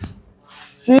 there?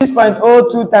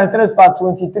 6.02 times 10 raised by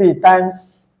 23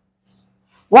 times.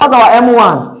 What's our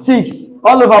M1? 6.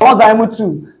 All over what's our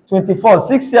M2? 24.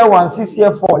 6 here 1, 6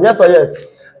 here 4. Yes or yes?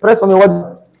 Press for me what is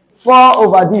 4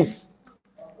 over this.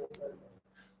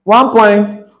 1 point.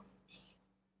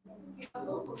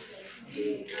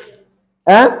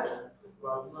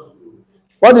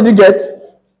 What did you get?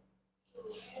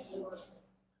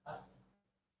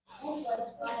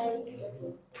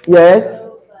 Yes.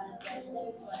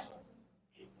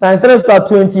 Times 10 raised by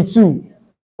 22.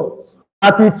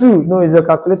 32. No, it's your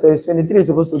calculator. It's 23 is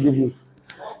supposed to give you.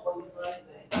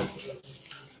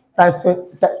 Times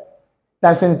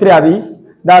 23, Abi.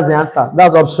 That's the answer.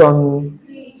 That's option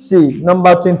C.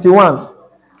 Number 21.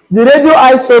 The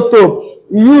radioisotope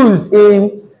used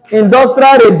in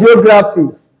industrial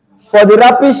radiography for the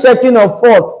rapid checking of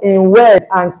faults in weld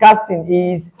and casting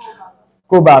is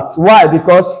cobalt. Why?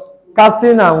 Because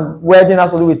casting and welding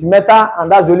has to do with metal,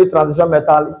 and that's the only transition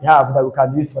metal we have that we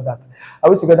can use for that. Are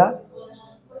we together?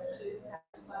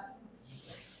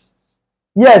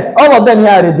 Yes, all of them here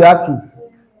are radioactive.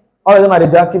 All of them are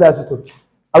radioactive isotopes.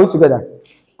 Are we together?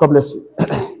 God bless you. Are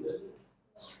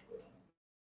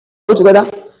we together?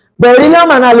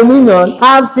 Beryllium and aluminium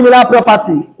have similar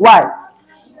property. Why?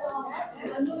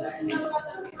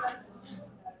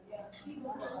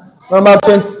 Number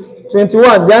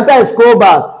 21. The answer is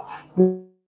cobalt.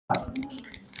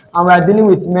 And we are dealing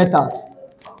with metals.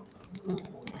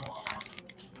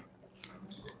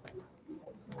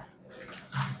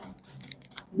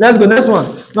 Let's go. Next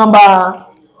one. Number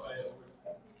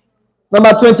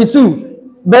 22.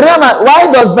 Beryllium.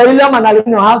 Why does beryllium and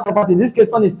aluminum have property? This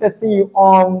question is testing you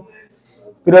on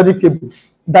periodic table,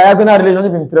 diagonal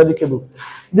relationship in periodic table.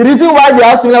 The reason why they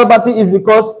have similar property is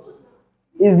because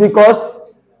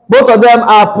both of them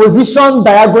are positioned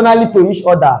diagonally to each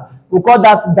other. We call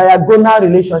that diagonal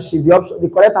relationship. The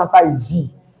correct answer is D.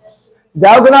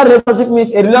 Diagonal relationship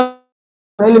means a relationship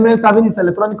element having its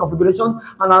electronic configuration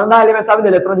and another element having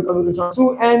the electronic configuration.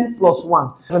 2n plus 1.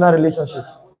 Diagonal relationship.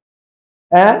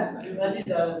 Yeah,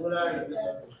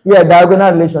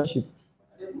 diagonal relationship.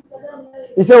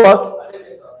 You say what?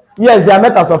 Yes, they are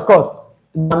metals, of course.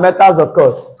 They are metals, of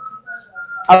course.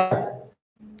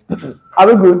 Are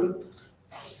we good?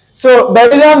 So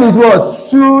beryllium is what?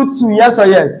 2, 2, yes or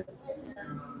yes?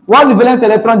 What's the valence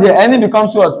electron there? Any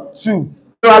becomes what? 2.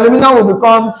 So aluminum will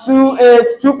become 2,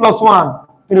 8, 2 plus 1,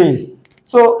 3.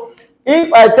 So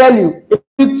if I tell you,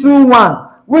 2, 1,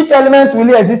 which element will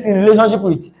it exist in relationship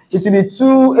with? It will be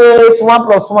 2, 8, 1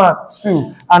 plus 1,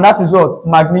 2. And that is what?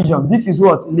 Magnesium. This is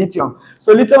what? Lithium.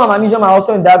 So lithium and magnesium are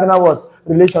also in diagonal what?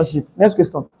 Relationship. Next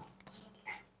question.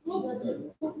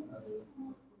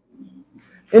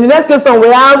 In the next question,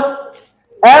 we have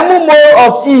m mole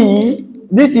of E,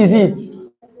 this is it,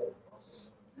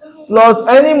 plus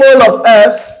any mole of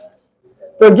F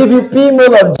to give you P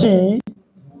mole of G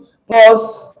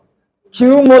plus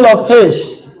Q mole of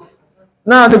H.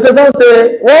 Now, the question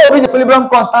says, what will be the equilibrium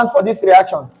constant for this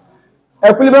reaction?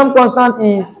 Equilibrium constant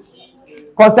is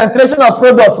concentration of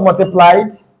products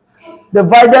multiplied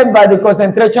divided by the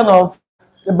concentration of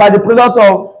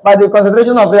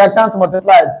concentration of reactants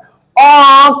multiplied,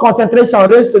 or concentration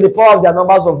raised to the power of their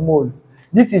numbers of mole.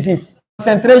 This is it.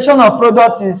 Concentration of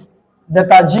product is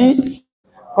delta G.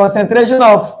 Concentration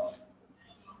of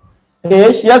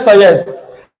H, yes or yes?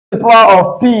 The power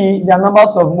of P, their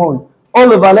numbers of mole.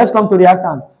 All over, let's come to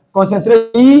reactant.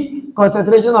 Concentration E,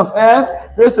 concentration of F,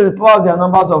 raised to the power of their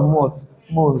numbers of mole.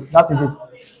 That is it.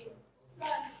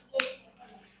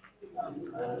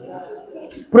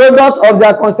 Products of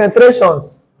their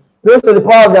concentrations raised to the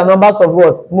power of their numbers of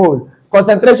what? Mole.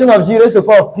 Concentration of G raised to the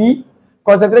power of P.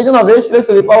 Concentration of H raised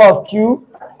to the power of Q.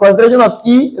 Concentration of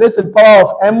E raised to the power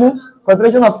of M.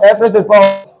 Concentration of F raised to the power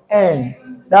of N.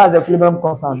 That's the equilibrium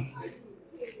constant.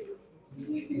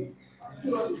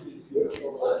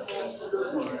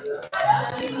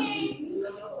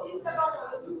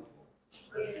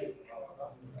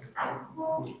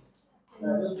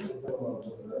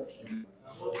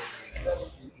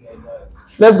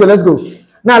 Let's go.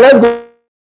 Now let's go.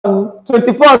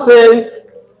 24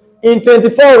 says, in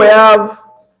 24 we have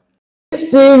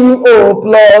CuO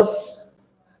plus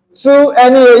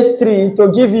 2NaH3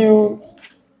 to give you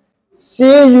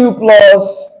Cu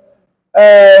plus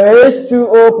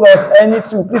H2O plus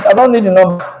Ne2. Please, I don't need the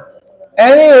number.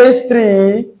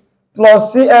 NaH3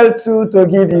 plus Cl2 to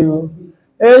give you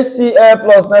HCl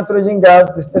plus nitrogen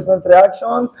gas displacement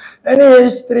reaction,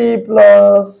 NaH3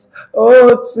 plus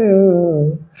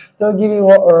O2 to give you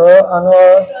water.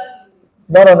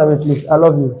 Don't run away, please. I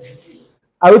love you.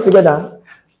 Are we together?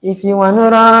 If you want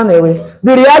to run away.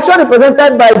 The reaction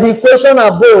represented by the equation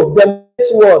above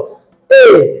demonstrates what?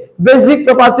 A. Basic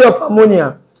property of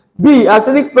ammonia. B.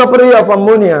 Acidic property of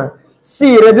ammonia.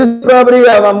 C. Reducing property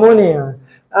of ammonia.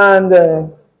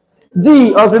 And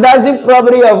D. Oxidizing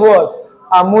property of what?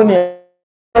 Ammonia.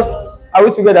 Are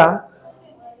we together?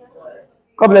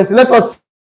 God bless you. Let us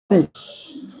see.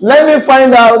 Let me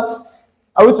find out.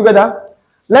 Are we together?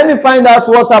 Let me find out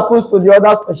what happens to the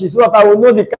other species so that I will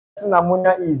know the kind of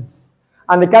ammonia is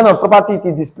and the kind of property it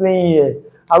is displaying here.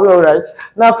 Are we all right?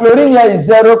 Now, chlorine here is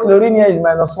 0, chlorine here is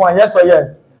 -1. Yes or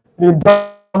yes?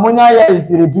 Ammonia here is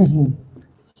reducing.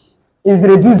 Is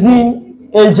reducing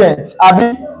agent.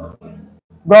 Abi?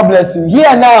 God bless you.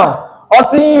 Here now.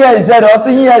 Oxygen here is 0,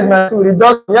 oxygen here is -2.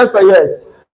 Reduction, yes or yes?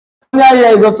 Ammonia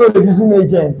here is also reducing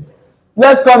agent.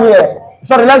 Let's come here.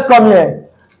 Sorry, let's come here.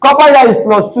 Copper here is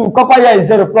 +2, copper here is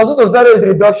 0. +2 to 0 is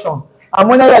reduction.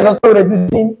 Ammonia here is also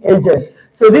reducing agent.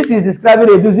 So this is describing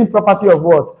reducing property of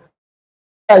what?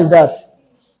 What is that?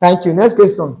 Thank you. Next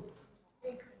question.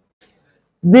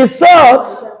 The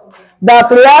salts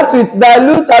that react with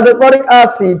dilute hydrochloric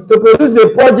acid to produce a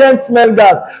pungent smell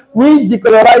gas which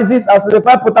decolorizes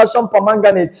acidified potassium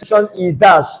permanganate is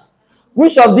dash.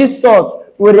 Which of these salts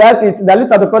will react with dilute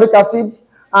hydrochloric acid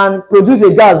and produce a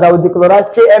gas that will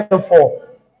decolorize KMO4?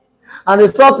 And the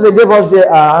salts they gave us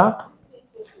there are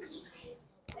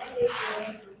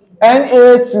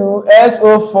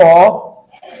Na2SO4,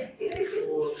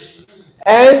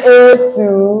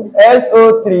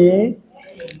 Na2SO3,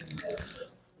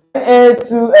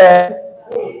 Na2S,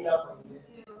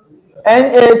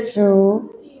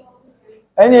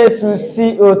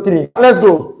 Na2CO3. Let's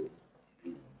go.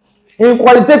 In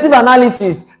qualitative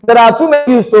analysis, there are two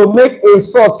methods to make a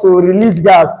salt to release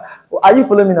gas. Are you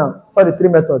following me now? Sorry, three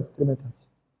methods. The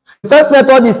first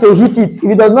method is to heat it. If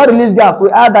it does not release gas, we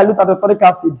add dilute hydrochloric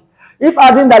acid. If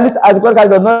adding dilute hydrochloric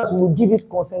acid does not, we will give it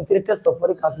concentrated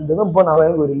sulfuric acid. They don't burn away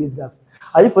when we release gas.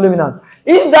 Are you following me now?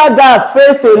 If that gas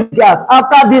fails to release gas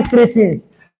after these three things,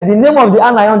 the name of the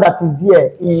anion that is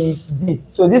there is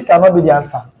this. So this cannot be the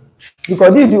answer.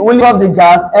 Because this is the only of the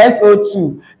gas,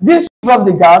 SO2. This of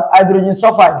the gas, hydrogen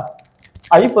sulfide.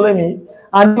 Are you following me?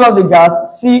 And of the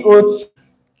gas, CO2.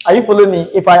 Are you following me?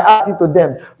 If I ask it to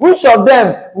them, which of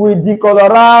them will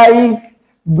decolorize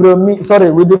bromine?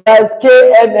 Sorry, will decolorize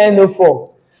KMNO4?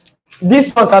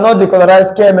 This one cannot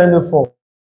decolorize KMNO4.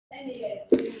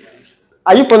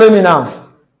 Are you following me now?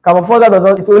 Carbon further does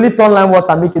not, it only turn lime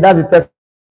water make it. That's the test.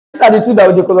 These are the two that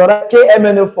will decolorize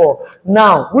KMNO4.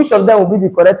 Now, which of them will be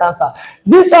the correct answer?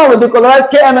 This one will decolorize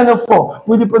KMNO4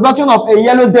 with the production of a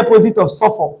yellow deposit of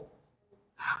sulfur.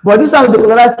 But this one will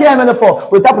decolorize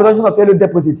KMNO4 without production of yellow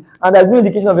deposit. And there's no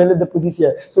indication of yellow deposit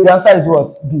here. So the answer is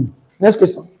what? B. Next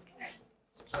question.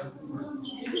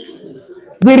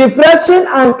 The refreshing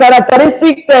and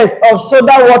characteristic taste of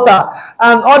soda water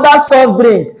and other soft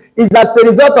drink is as a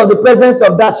result of the presence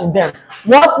of dash in them.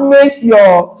 What makes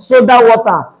your soda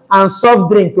water and soft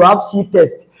drink to have sweet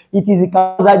taste? It is the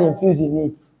carbohydrate infused in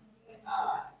it.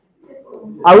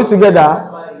 Are we together?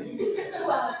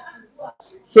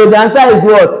 So the answer is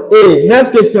what? A. Next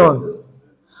question.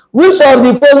 Which of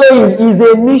the following is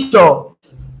a mixture?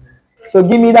 So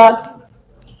give me that.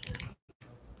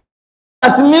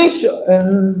 That mixture.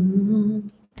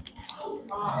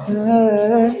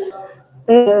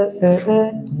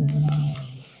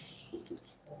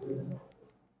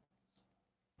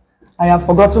 I have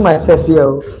forgotten myself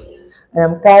here. I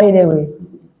am carried away.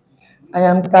 I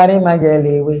am carrying my girl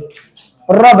away.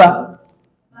 Rubber.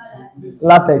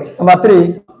 Latex. Number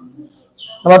 3.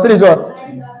 Number 3 is what?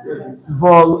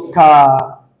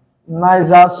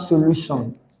 Vulcanizer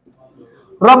solution.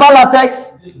 Rubber,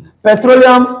 latex,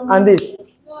 petroleum, and this.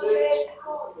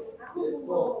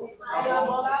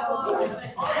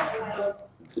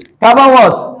 Carbon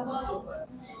what?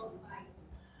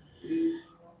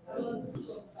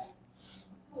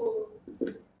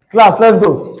 Class, let's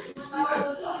go.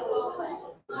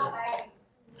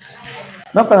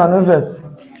 Not an inverse.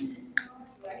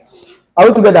 Are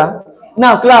we together?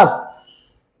 Now, class,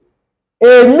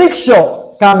 a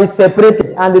mixture can be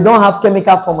separated and they don't have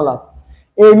chemical formulas.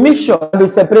 A mixture can be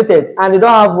separated and they don't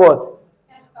have what?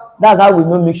 That's how we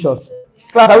know mixtures.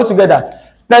 Class, are we together?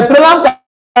 Petroleum can be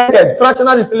separated,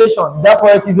 fractional distillation.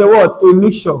 Therefore, it is a what? A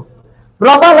mixture.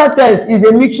 Rubber latex is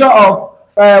a mixture of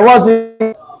what's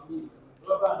it?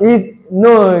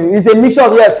 It's a mixture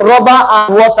of rubber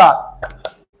and water.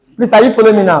 Please, are you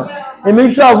following me now? A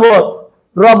mixture of what?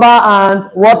 Rubber and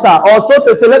water. Also,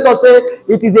 to say, let us say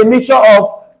it is a mixture of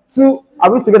two. Are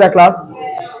we together, class?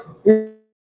 It's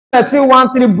 13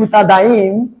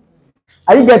 butadiene.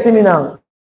 Are you getting me now?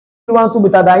 212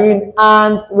 butadiene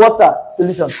and water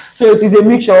solution. So it is a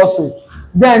mixture also.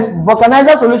 Then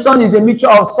vulcanizer solution is a mixture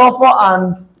of sulfur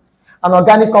and an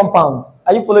organic compound.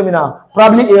 Are you following me now?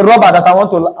 Probably a rubber that I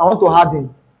want to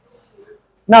harden.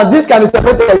 Now this can be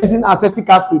separated using acetic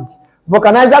acid.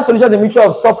 Vulcanizer solution is a mixture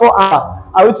of sulfur and,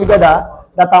 are we together?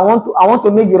 That I want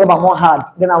to make the rubber more hard.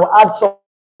 Then I will add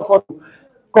sulfur to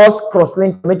cause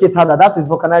cross-link to make it harder. That is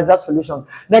vulcanizer solution.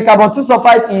 Then carbon 2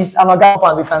 sulfide is an organic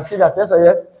compound. We can see that, yes or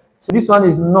yes? So this one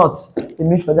is not a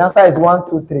mixture. The answer is 1,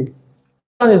 2, 3. Which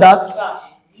one is that?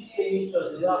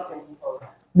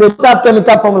 They don't have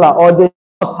chemical formula or they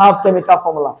don't have chemical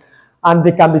formula and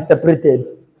they can be separated.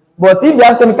 But if they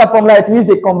have chemical formula, it means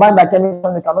they combine by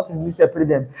chemical, they cannot easily separate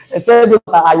them. Except those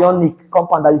are ionic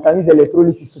compound that you can use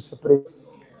electrolysis to separate.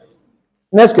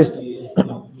 Next question.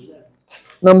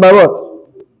 Number what?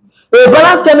 A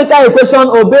balanced chemical equation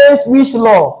obeys which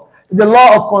law? The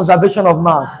law of conservation of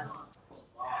mass.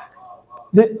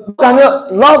 The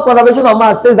law of conservation of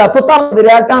mass says that total of the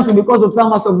reactant will be equal to total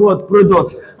mass of what?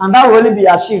 Product. And that will only be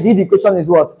achieved if the equation is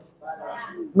what?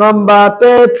 Number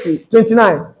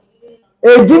 29.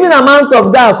 A given amount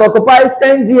of gas occupies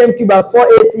 10 dm cube at 4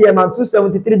 atm and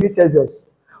 273 degrees Celsius.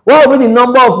 What will be the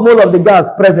number of mole of the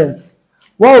gas present?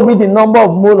 What will be the number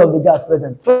of mole of the gas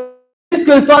present? This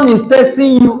question is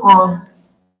testing you on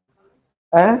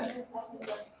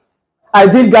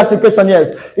ideal gas equation.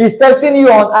 Yes, it's testing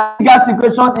you on ideal gas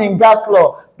equation in gas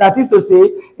law. That is to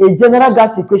say, a general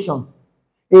gas equation.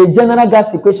 A general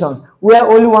gas equation where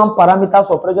only one parameter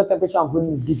for pressure, temperature, and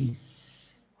volume is given.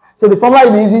 So the formula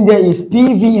you'll be using there is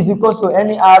PV is equal to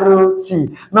any ROT.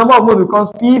 Number of mole becomes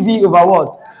PV over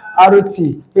what? ROT.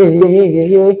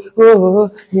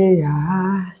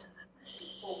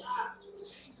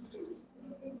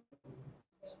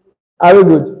 Are we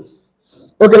good?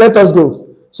 Okay, let us go.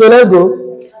 So let's go.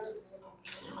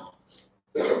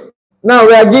 Now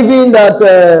we are giving that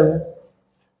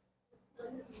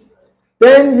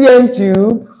 10 dm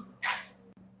cube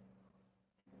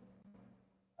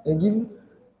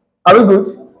Are we good?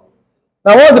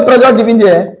 Now, what's the pressure given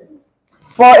there?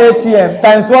 4 atm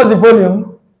times what's the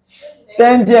volume?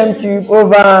 10 dm cube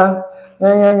over.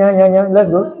 Let's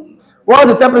go.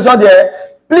 What's the temperature there?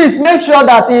 Please make sure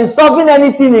that in solving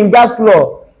anything in gas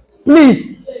law,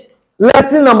 please,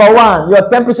 lesson number 1, your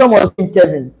temperature must be in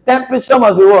Kelvin. Temperature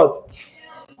must be what?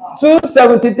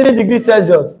 273 degrees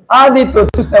Celsius. Add it to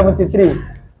 273.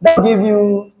 That will give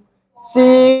you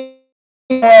 6.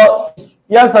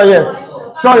 Yes or yes?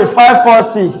 Sorry,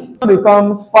 546. It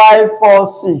becomes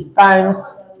 546 times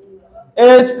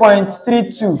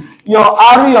 8.32. Your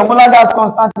R, your molar gas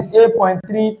constant is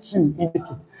 8.32 in this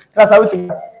case. That's how we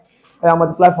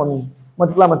multiply for me.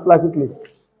 Multiply quickly.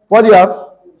 What do you have?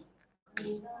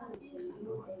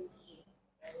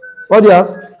 What do you have?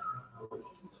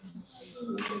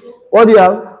 What do you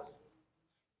have?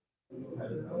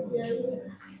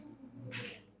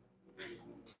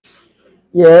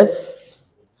 Yes.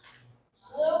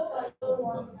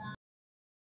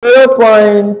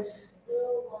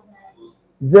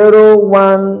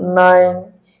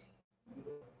 0.019.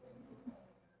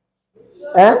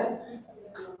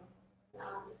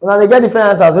 Now they get different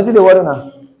answers. What is the word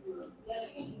now?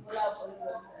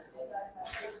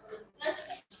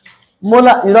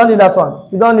 Molar, you don't need that one.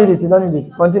 You don't need it.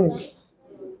 Continue.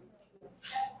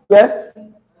 Yes?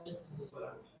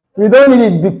 You don't need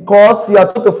it because you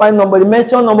are trying to find number. You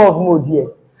mention number of mode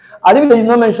here. I think they did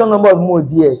not mention number of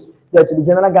mode here. There to be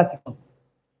general gas. There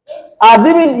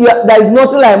is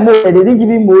nothing like mode. They didn't give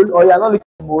you mode, or you are not looking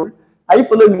at mode. Are you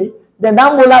following me? Then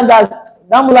that molar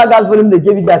gas volume they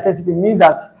gave you that recipe means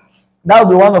that will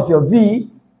be one of your V.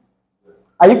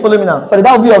 Are you following me now? Sorry,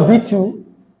 that will be your V2. You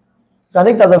can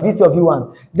take it as a V2 or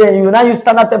V1. Then you will now use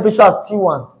standard temperature as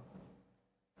T1.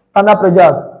 Standard pressure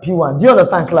as P1. Do you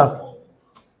understand, class?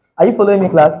 Are you following me,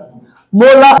 class?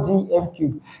 Molar dm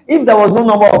cube. If there was no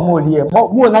number of mole here,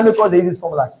 mole now because they use this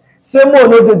formula. Same mole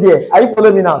no go there. Are you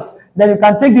following me now? Then you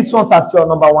can take this one as your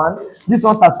number 1, this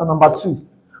one as your number 2.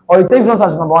 Or you take this one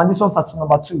as your number 1, this one as your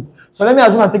number 2. So let me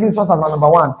assume I'm taking this one as my number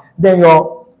 1. Then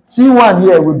your T1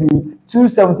 here will be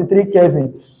 273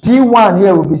 Kelvin. P1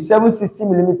 here will be 760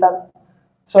 millimeter.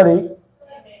 Sorry.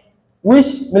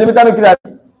 Which millimeter mercury?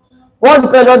 What's the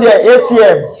pressure there?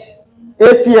 ATM.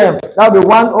 ATM. That will be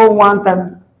 101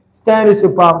 times 10 raised to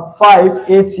the power 5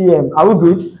 ATM. Are we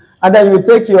good? And then you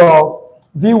take your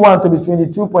V1 to be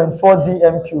 22.4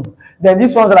 dm cube. Then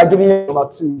these ones that are giving you number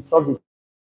 2, solve it.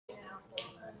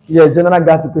 Yes, general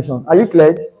gas equation. Are you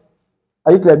clear?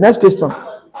 Are you clear? Next question.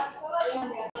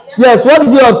 Yes, what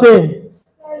did you obtain?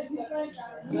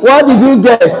 What did you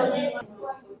get?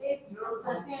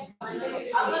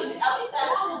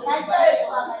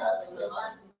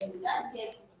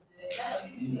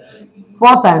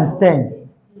 4 times 10.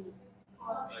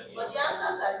 But the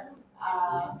answers are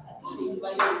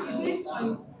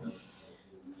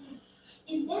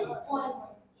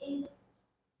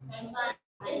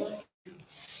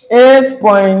Is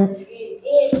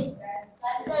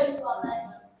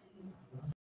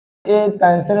 8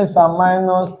 times 10 is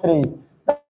minus 3.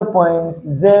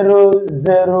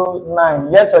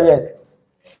 0.009. Yes or yes?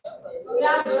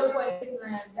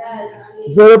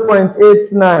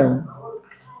 0.89.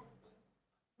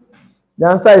 The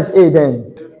answer is A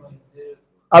then.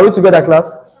 Are we together,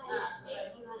 class?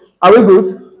 Are we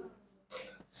good?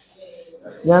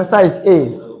 The answer is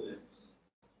A.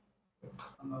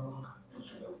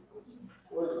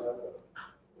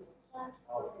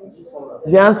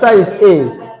 The answer is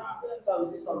A.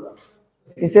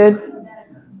 He said,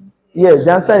 yeah,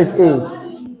 the answer is A.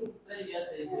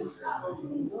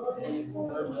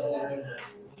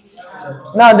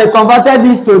 Now they converted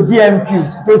this to dm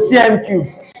cube, to cm cube,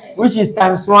 which is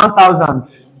times 1000.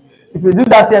 If you do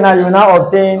that here now, you will now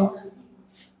obtain,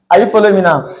 are you following me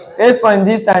now? 8 point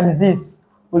this times this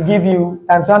will give you,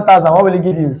 times 1000, what will it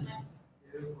give you?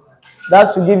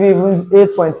 That should give you even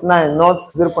 8.9, not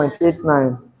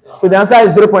 0.89. So the answer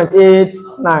is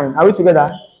 0.89. Are we together?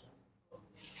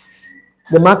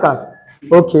 The marker.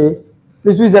 Okay.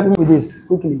 Please help me with this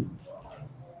quickly.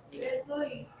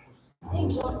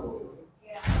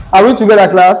 Are we together,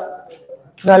 class?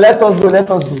 Now let us go.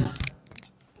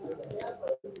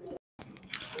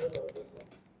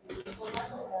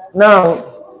 Now,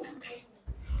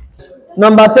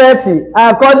 number 30.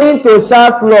 According to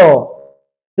Charles' law,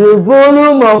 the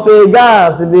volume of a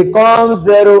gas becomes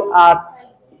 0 at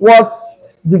what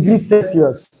degree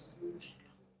Celsius?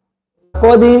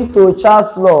 According to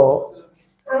Charles' law,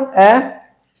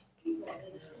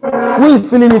 who is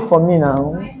filling it for me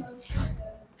now?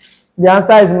 The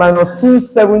answer is minus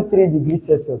 273 degrees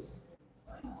Celsius.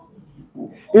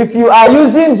 If you are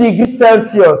using degrees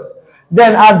Celsius,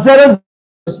 Then at 0,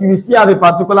 you will still have a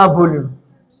particular volume.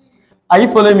 Are you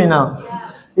following me now?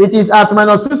 Yeah. It is at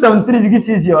minus 273 degrees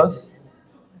Celsius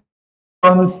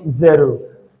becomes 0.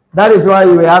 That is why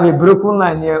you will have a broken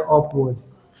line here upward.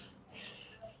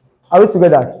 Are we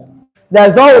together? There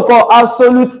is what we call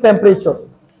absolute temperature.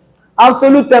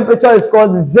 Absolute temperature is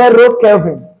called 0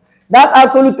 Kelvin. That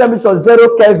absolute temperature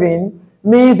 0 Kelvin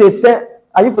means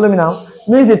are you following me now?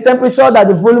 Means the temperature that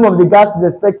the volume of the gas is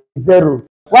expected is 0.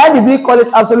 Why did we call it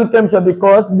absolute temperature?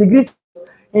 Because degrees,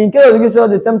 in case of degrees,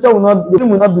 the temperature will not, the volume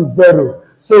will not be 0.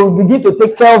 So we begin to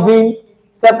take Kelvin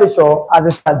temperature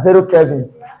as at 0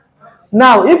 Kelvin.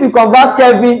 Now, if you convert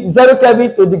Kelvin, 0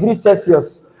 Kelvin to degrees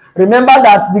Celsius, remember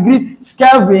that degrees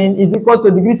Kelvin is equal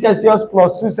to degrees Celsius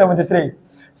plus 273.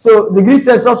 So degrees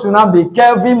Celsius will now be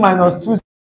Kelvin minus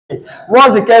 273.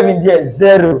 What's the Kelvin there?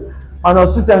 0.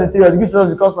 Minus 273. Or degrees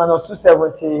Celsius becomes minus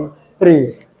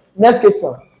 273. Next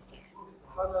question.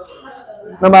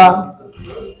 Number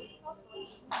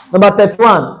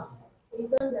 31.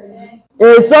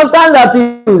 A substance that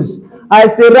is used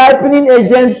as a ripening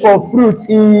agent for fruit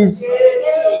is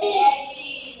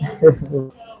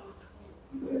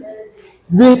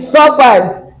the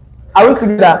sulfide. Are we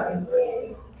together?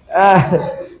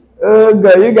 Oh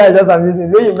God, you guys just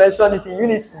amazing. When you mention it in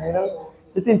unison, you know,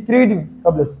 it's in 3D.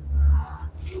 God bless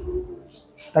you.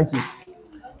 Thank you.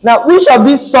 Now, which of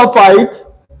these sulfide?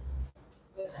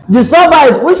 The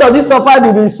sulfide, which of these sulfide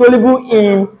will be soluble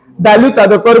in dilute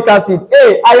hydrochloric acid?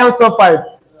 A, iron sulfide.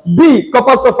 B,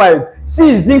 copper sulfide.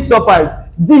 C, zinc sulfide.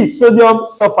 D, sodium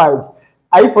sulfide.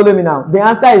 Are you following me now? The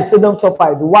answer is sodium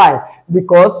sulfide. Why?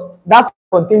 Because that's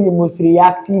contains the most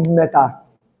reactive metal.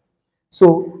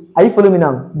 So, are you following me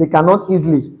now? They cannot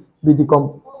easily be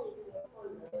decomposed.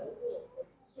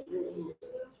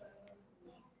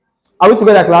 Are we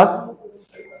together, class?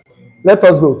 Let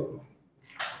us go.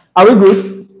 Are we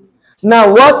good?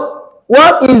 Now,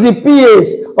 what is the pH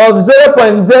of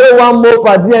 0.01 mole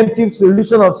per dm cube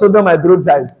solution of sodium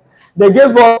hydroxide? They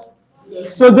gave us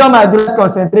sodium hydroxide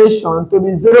concentration to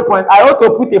be 0. I ought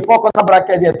to put a 4-corner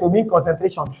bracket here to mean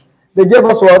concentration. They gave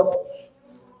us what?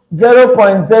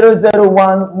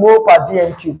 0.001 mole per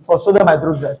dm cube for sodium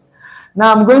hydroxide.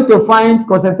 Now I'm going to find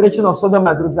concentration of sodium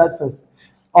hydroxide first,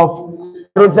 of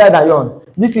hydroxide ion.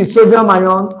 This is sodium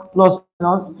ion plus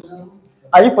minus.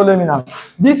 Are you following me now?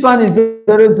 This one is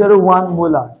 0.001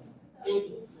 molar.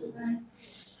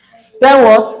 Then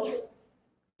what?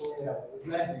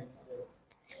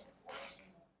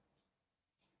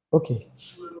 Okay.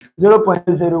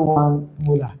 0.01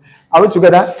 molar. Are we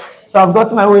together? So I've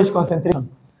got my OH concentration.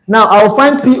 Now I'll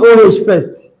find pOH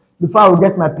first before I will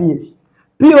get my pH.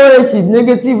 pOH is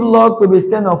negative log to the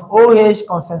extent of OH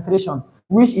concentration,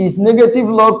 which is negative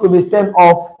log to the extent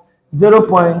of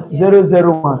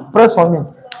 0.001. Press for me.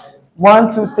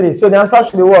 1, 2, 3. So the answer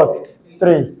should be what?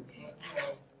 3.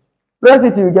 Press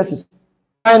it till you get it.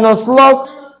 Minus log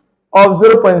of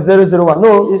 0.001.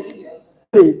 No, it's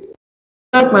 3.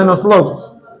 That's minus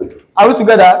log. Are we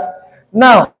together?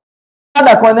 Now, I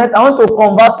want to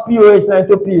convert pOH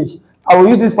into pH. I will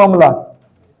use this formula.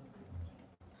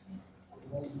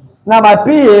 Now my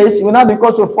pH will now be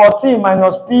equal to 14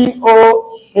 minus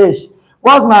pOH.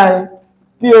 What's my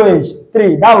pOH?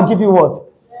 3. That will give you what?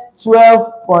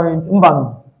 12 point.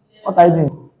 What are you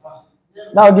doing?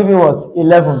 That will give you what?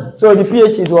 11. So the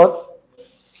pH is what?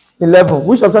 11.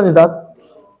 Which option is that?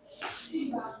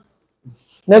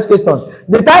 Next question.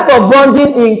 The type of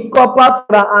bonding in copper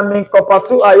and in copper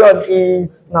 2 ion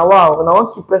is now wow. Now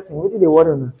one keep pressing. What did they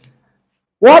worry now?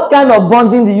 What kind of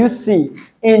bonding do you see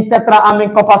in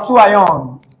tetraamine copper 2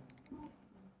 ion?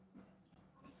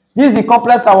 This is the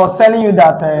complex I was telling you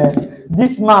that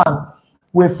this man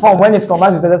will form when it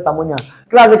combines with excess ammonia.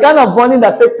 Class, the kind of bonding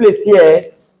that takes place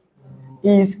here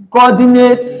is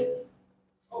coordinate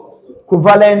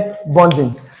covalent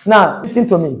bonding. Now, listen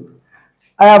to me.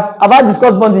 Have I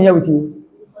discussed bonding here with you?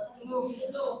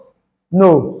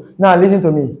 No. Now, listen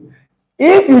to me.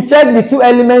 If you check the two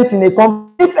elements in a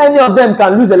compound, if any of them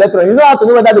can lose electron, you don't have to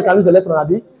know whether they can lose electron,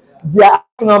 Abi. Their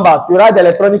numbers, you write the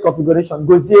electronic configuration,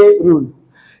 Gaussian rule.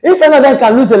 If any of them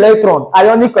can lose electron,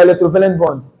 ionic or electrovalent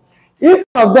bond. If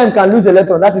one of them can lose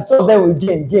electron, that is two of them will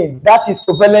gain. That is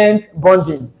covalent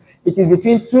bonding. It is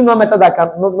between two non-metals that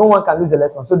no one can lose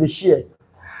electron. So they share.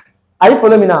 Are you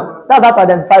following me now? That's how to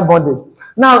identify bonding.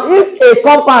 Now, if a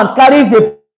compound carries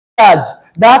a charge,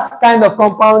 that kind of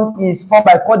compound is formed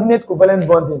by coordinate covalent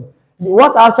bonding.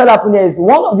 What actually happened here is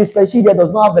one of the species there does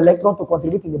not have electron to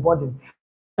contribute in the bonding,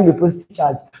 in the positive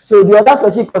charge. So the other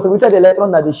species contributed the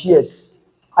electron that they shared.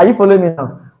 Are you following me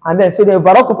now? And then so the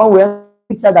overall compound will have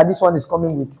the charge that this one is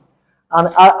coming with. And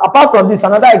apart from this,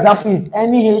 another example is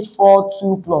NeH4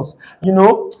 2+. You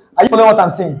know, are you following what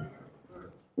I'm saying?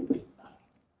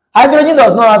 Hydrogen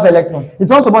does not have electron. It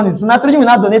wants to bond it. So nitrogen will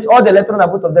not donate all the electrons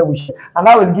that both of them will share, and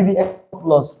that will give you H+.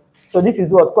 So this is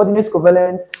what coordinate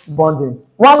covalent bonding.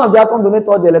 One of the atoms donate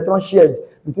all the electrons shared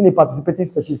between the participating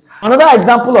species. Another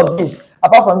example of this,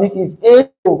 apart from this, is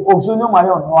oxonium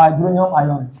ion or hydronium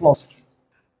ion plus.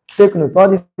 Take note, all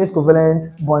this is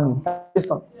covalent bonding.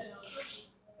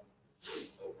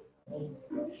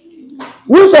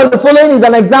 Which of the following is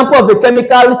an example of a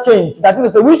chemical change? That is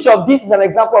to say, which of this is an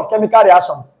example of chemical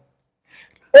reaction?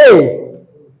 A,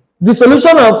 the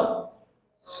solution of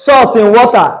salt in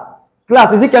water.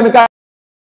 Class, is it chemical?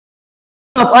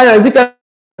 Of iron, is it chemical?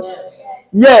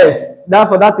 Yes,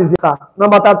 therefore that is it.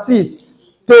 Number 36.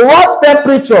 To what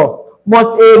temperature must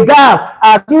a gas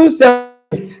at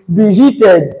 270 be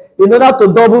heated in order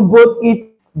to double both its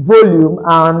volume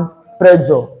and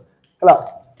pressure?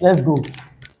 Class, let's go.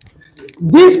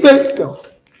 This question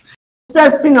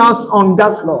testing us on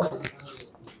gas law.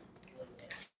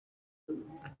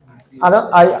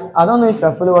 I don't know if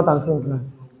you follow what I'm saying,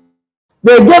 class.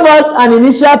 They gave us an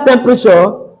initial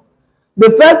temperature.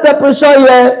 The first temperature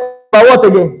here, by what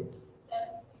again?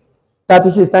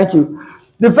 36, thank you.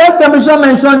 The first temperature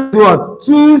mentioned is what?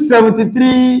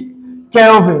 273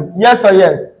 Kelvin. Yes or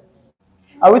yes?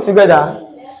 Are we together?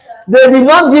 They did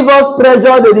not give us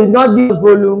pressure, they did not give us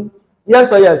volume.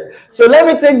 Yes or yes? So let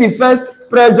me take the first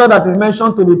pressure that is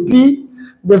mentioned to be P,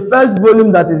 the first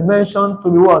volume that is mentioned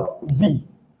to be what? V.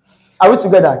 Are we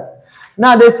together?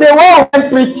 Now they say what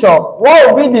temperature?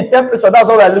 What will be the temperature? That's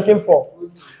what we are looking for.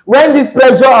 When this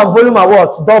pressure and volume are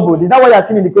what? Doubled. Is that what you are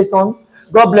seeing in the question?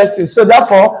 God bless you. So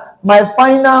therefore, my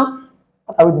final,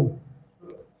 what are we doing?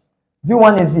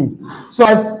 V1 is V.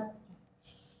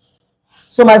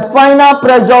 So my final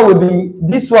pressure will be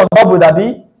this one, double that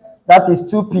be, that is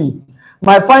 2P.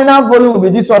 My final volume will be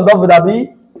this one, double that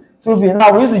be 2V.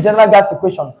 Now we use the general gas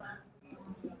equation.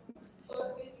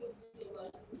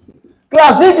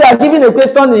 Class, if you are giving a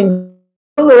question in,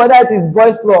 I don't know whether it is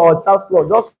Boyle's law or Charles' law,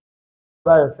 just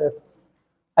by yourself.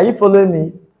 Are you following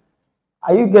me?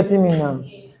 Are you getting me now?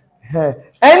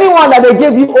 Anyone that they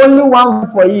gave you only one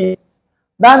for it,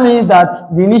 that means that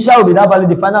the initial will be that value,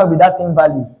 the final will be that same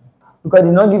value. Because they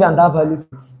did not give you that value.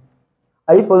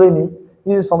 Are you following me?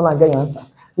 Use this formula and get your answer.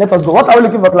 Let us go. What are we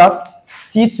looking for, class?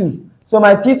 T2. So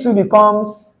my T2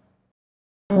 becomes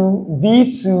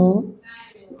V2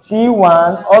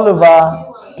 T1 all over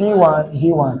P1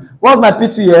 V1. What's my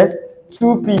P2 here?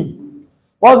 2P.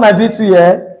 What's my V2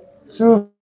 here? 2.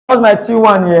 What's my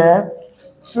T1 here?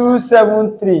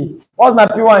 273. What's my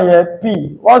P1 here?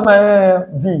 P. What's my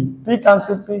V? P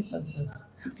cancel P.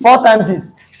 4 times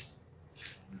this.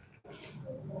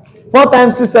 4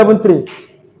 times 273.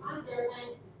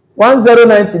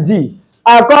 1090 D.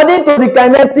 According to the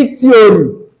kinetic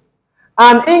theory,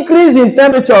 an increase in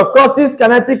temperature causes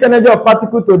kinetic energy of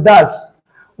particle to dash.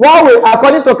 What will,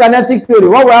 according to kinetic theory,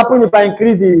 what will happen if I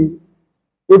increase the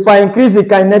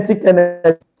kinetic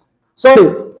energy?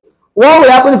 Sorry, what will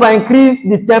happen if I increase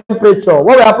the temperature?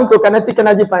 What will happen to kinetic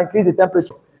energy if I increase the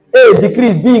temperature? A,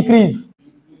 decrease. B, increase.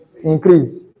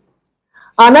 Increase.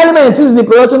 An element introduced in the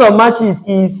production of matches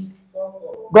is,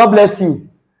 God bless you.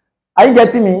 Are you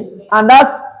getting me? And that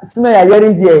smell you're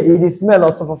hearing there is the smell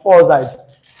of sulfur oxide.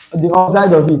 The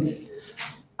oxide of it.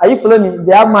 Are you following me?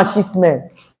 They have matchy smell.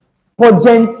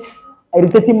 Pungent,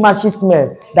 irritating matchy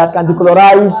smell that can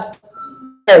decolorize.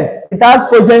 Yes, it has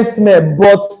pungent smell,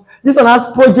 but this one has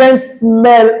pungent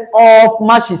smell of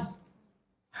matches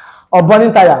or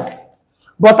burning tire.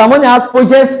 But ammonia has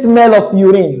pungent smell of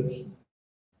urine.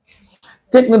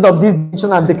 Take note of these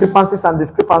distinction and discrepancies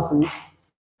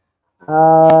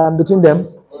between them.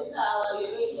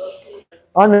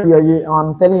 Oh no,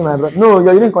 I'm telling you, my brother. No,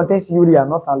 your urine contains urea,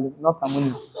 not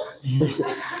ammonia.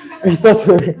 It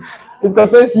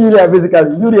contains urea,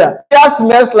 basically. Urea. It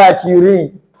smells like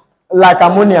urine, like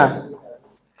ammonia.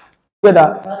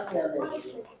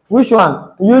 Which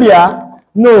one? Urea?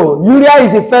 No, urea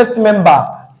is the first member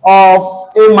of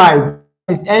amide.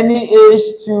 It's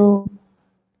NaH2.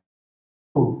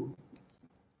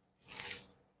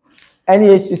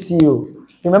 NaH2CO.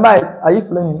 Remember it? Are you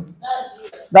following me?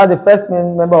 That's the first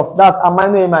member of, that's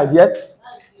amino amide, yes?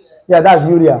 Yeah, that's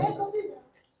urea.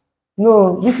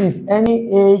 No, this is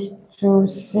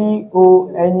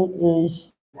NaH2CO,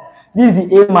 NaH. This is the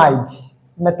amide,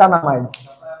 methanamide,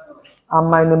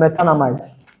 aminomethanamide.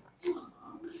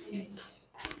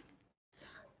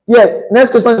 Yes,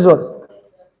 next question is what?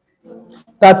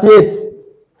 38.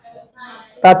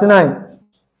 39.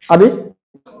 Abi?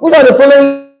 Which of the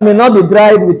following may not be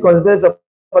dried with concentrates of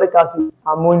phosphoric acid?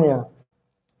 Ammonia.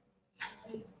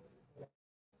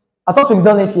 I thought we've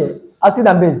done it here. Acid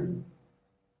and base.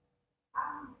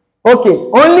 Okay,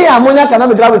 only ammonia cannot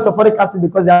be derived with sulfuric acid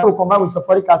because they have to combine with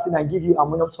sulfuric acid and give you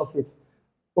ammonium sulfate.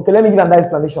 Okay, let me give another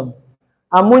explanation.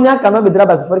 Ammonia cannot be derived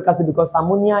by sulfuric acid because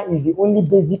ammonia is the only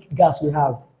basic gas we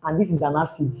have, and this is an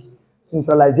acid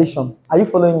neutralization. Are you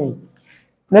following me?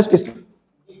 Next question.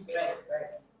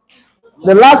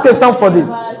 The last question for this.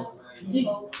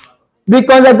 The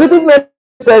consecutive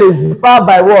series differ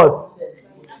by what?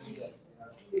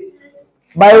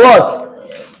 By what?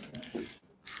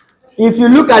 If you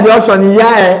look at the option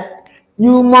here,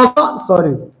 you must not,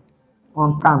 sorry,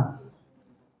 on cam.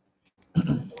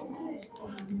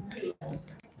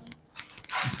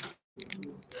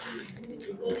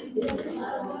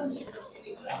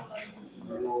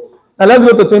 Now let's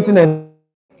go to 29.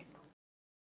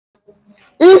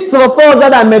 If sulfur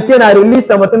oxide and methane are released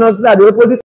simultaneously at the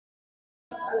opposite.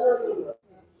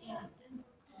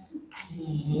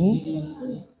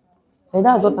 And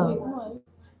that's what I'm.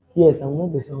 Yes, I'm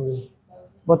not the same.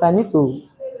 But I need to.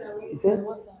 You said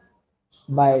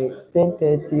by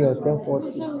 10:30 or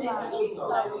 10:40.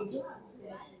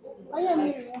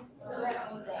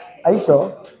 Are you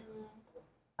sure?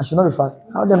 I should not be fast.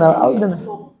 How then? How then?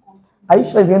 Are you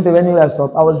sure it's going to be anywhere I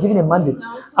stop? I was given a mandate.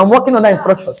 I'm working on that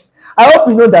instruction. I hope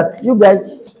you know that you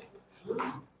guys.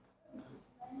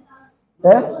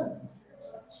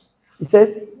 He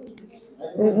said,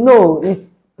 no,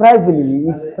 it's privately.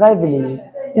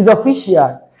 It's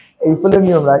official. You follow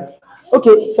me on, right?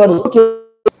 Okay, sorry. Okay.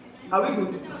 Are we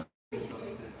good?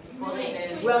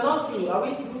 We are not through. Are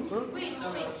we through? Wait.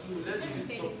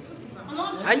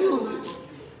 Are you?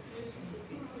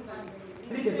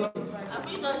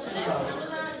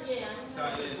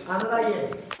 Another year.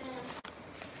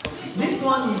 This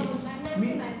one is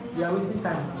we are wasting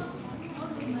time.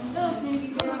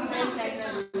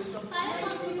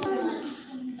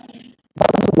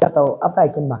 After I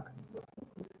came back.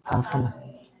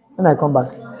 When I come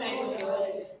back.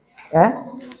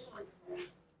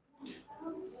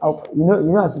 You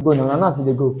know as it go now. I know as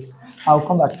they go. I'll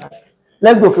come back.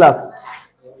 Let's go, class.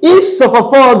 If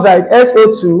sulfur oxide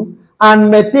SO2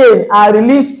 and methane are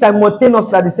released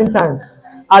simultaneously at the same time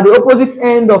at the opposite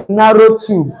end of narrow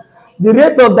tube, the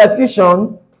rate of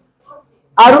diffusion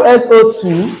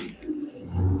RSO2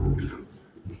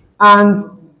 and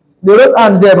the rate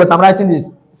and there, but I'm writing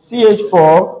this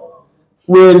CH4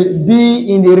 will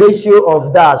be in the ratio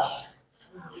of dash.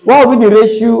 What will be the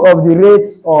ratio of the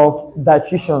rate of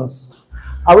diffusions?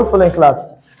 Are we following, class?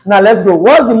 Now let's go.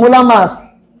 What's the molar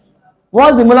mass?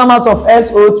 What's the molar mass of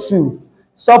SO2?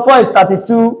 Sulfur is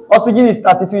 32, oxygen is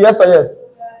 32, yes or yes?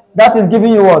 That is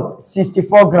giving you what?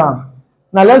 64 grams.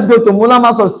 Now let's go to molar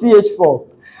mass of CH4.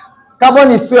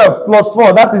 Carbon is 12 plus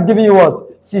 4, that is giving you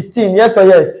what? 16, yes or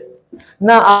yes?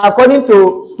 Now, according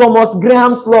to Thomas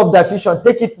Graham's law of diffusion,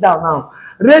 take it down now.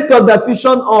 Rate of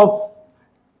diffusion of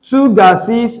two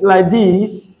gases like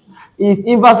this is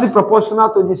inversely proportional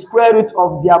to the square root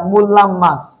of their molar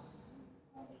mass.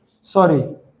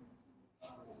 Sorry.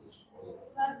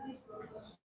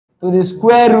 To the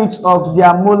square root of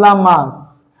their molar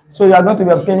mass. So you are going to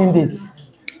be obtaining this.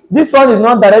 This one is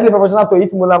not directly proportional to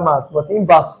its molar mass, but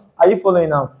inverse. Are you following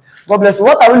now? God bless you.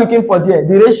 What are we looking for there?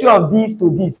 The ratio of this to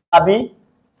this. Abi?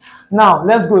 Now,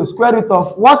 let's go. Square root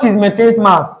of, what is methane's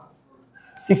mass?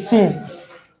 16.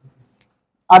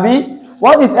 Abi?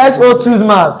 What is SO2's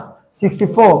mass?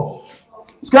 64.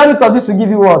 Square root of this will give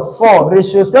you what? 4.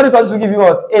 Ratio. Square root of this will give you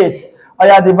what? 8. Oh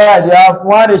yeah, divide. You have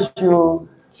 1:2.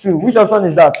 Which option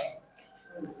is that?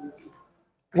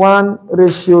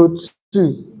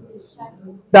 1:2.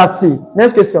 That's C.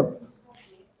 Next question.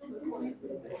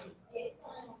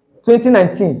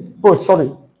 2019. Oh,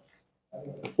 sorry.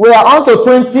 We are on to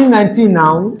 2019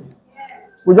 now.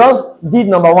 We just did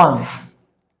number 1.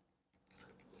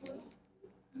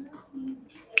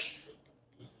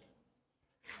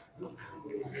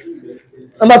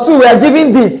 Number 2, we are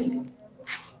giving this.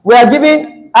 We are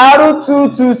giving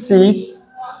R226,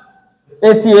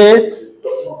 88,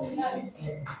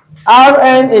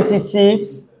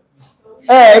 Rn86,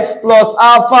 X plus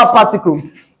alpha particle.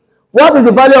 What is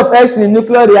the value of X in the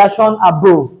nuclear reaction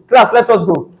above? Class, let us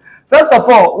go. First of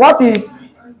all, what is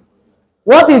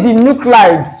the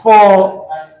nuclide for?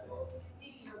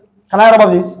 Can I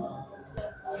remember this?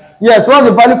 Yes, what's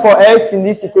the value for X in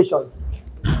this equation?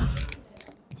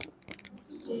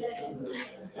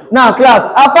 Now, class,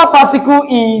 alpha particle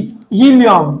is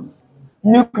helium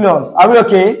nucleus. Are we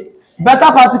okay?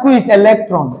 Beta particle is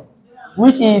electron,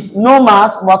 which is no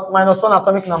mass but -1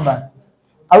 atomic number.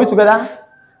 Are we together?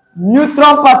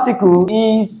 Neutron particle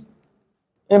is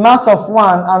a mass of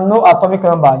 1 and no atomic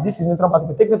number. This is neutron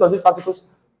particle. Take note of these particles.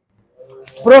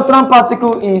 Proton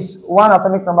particle is one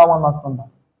atomic number, one mass number.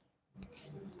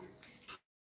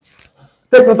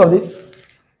 Take note of this.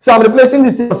 So I'm replacing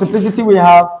this for simplicity. We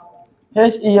have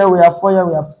H here, we have 4 here,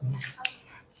 we have 2.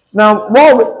 Now,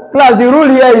 class, the rule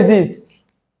here is this.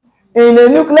 In a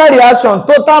nuclear reaction,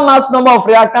 total mass number of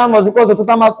reactant must equal to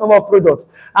total mass number of product.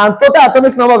 And total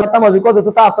atomic number of reactant must equal to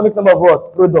total atomic number of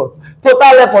what? Product.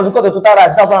 Total left must equal to total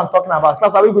right. That's what I'm talking about.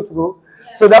 Class, are we good to go?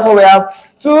 So therefore, we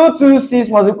have 226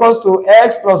 must equal to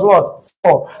x plus what?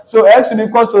 4. So x will be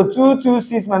equal to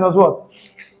 226 minus what?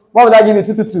 What would that give you?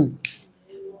 222.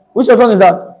 Which option is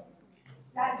that?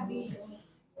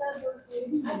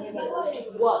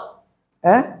 What?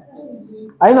 Eh?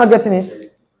 Are you not getting it?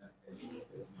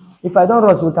 If I don't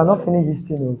rush, we cannot finish this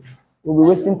thing. Oh. We'll be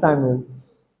wasting time. Oh.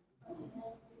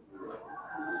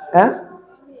 Eh?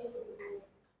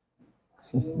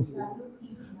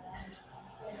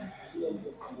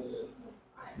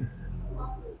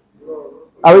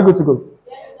 Are we good to go?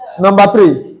 Number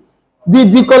 3. The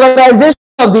decolorization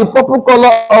of the purple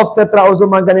color of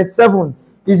tetraozomanganate 7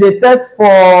 is a test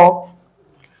for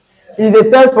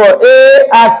A.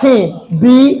 Alkene,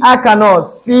 B. alkanol,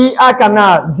 C.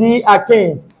 alkanal, D.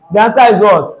 alkanes. The answer is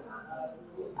what?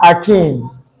 Alkene.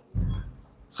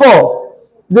 4.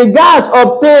 The gas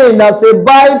obtained as a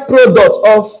byproduct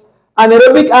of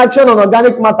anaerobic action on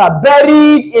organic matter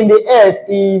buried in the earth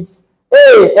is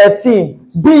A. ethene,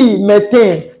 B.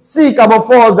 methane, C. carbon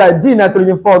dioxide, D.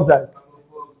 nitrogen dioxide.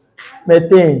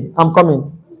 Methane. I'm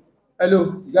coming.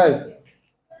 Hello, guys.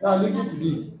 Now listen to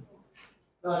this.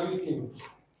 Now listen.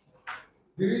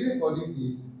 The reason for this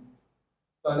is,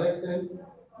 to an extent,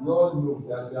 we all know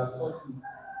that we are touching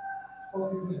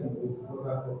possibly the most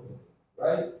important topics,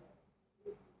 right?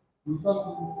 We talk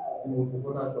to the most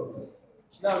important topics.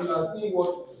 Now you are seeing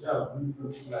what JAMB really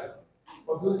looks like.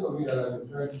 For those of you that are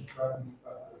trying to practice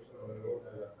that question on your own,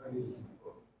 that you are finding it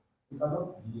difficult, you cannot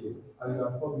be here and you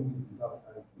are solving this without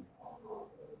trying to.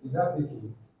 Is that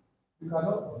taking? You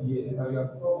cannot be here and you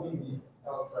are solving this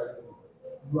without trying to.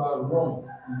 You are wrong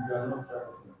if you are not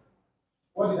trying to.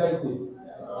 What did I say?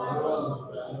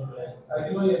 I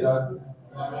did not hear that.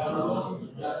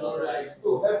 You are not right. So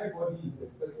everybody is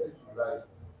expected to write.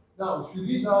 Now, should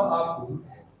it now happen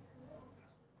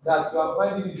that you are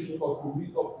finding it difficult to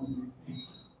reach up to the speech,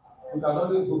 we can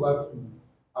always go back to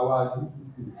our YouTube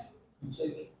page to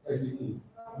check everything.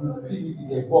 We will see it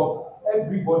there, but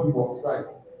everybody must write.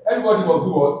 Everybody must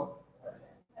do what?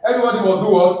 Everybody must do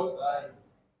what?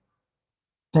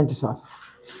 Thank you, sir.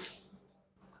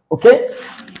 Okay.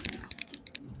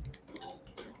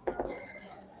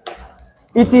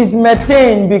 It is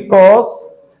methane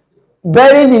because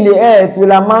buried in the earth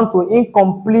will amount to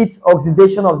incomplete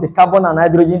oxidation of the carbon and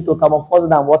hydrogen to carbon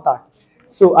dioxide and water.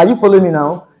 So are you following me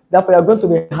now? Therefore, you're going to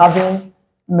be having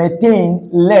methane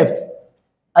left.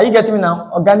 Are you getting me now?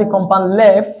 Organic compound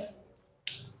left.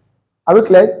 Are we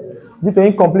clear? Due to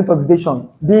incomplete oxidation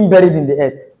being buried in the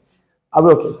earth. Are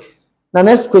we okay? The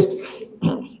next question.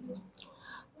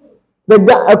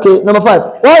 Okay, number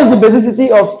 5. What is the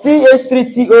basicity of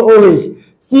CH3COOH?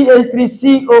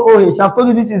 CH3COOH. I've told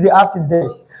you this is the acid there.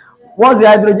 What's the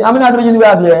hydrogen? How many hydrogen do we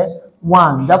have here?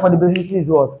 1. Therefore, the basicity is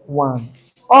what? 1.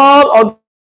 All organic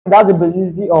that's the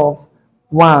basicity of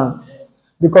 1.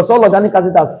 Because all organic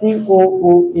acid has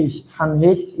COOH and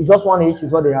H, just one H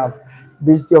is what they have.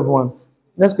 Basicity of 1.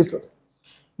 Next question.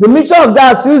 The mixture of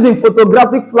gas used in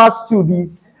photographic flash tube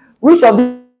is which of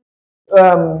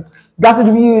the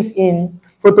gases we use in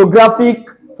photographer's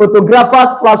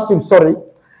flash tube? Sorry.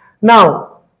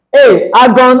 Now, A.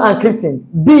 Argon and krypton.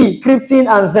 B. Krypton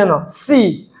and xenon.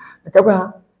 C.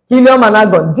 Helium and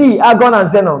argon. D. Argon and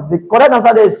xenon. The correct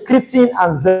answer there is krypton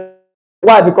and xenon.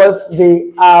 Why? Because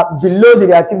they are below the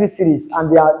reactivity series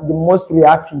and they are the most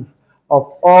reactive of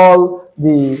all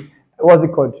the, what's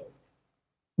it called?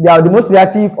 They are the most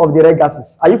reactive of the red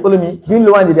gases. Are you following me? Being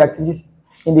lower in the reactivity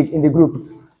in the group,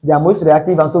 they are most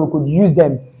reactive, and so we could use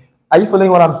them. Are you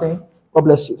following what I'm saying? God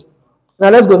bless you. Now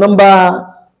let's go.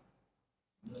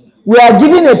 We are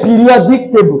given a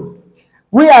periodic table.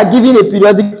 We are given a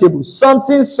periodic table,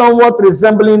 something somewhat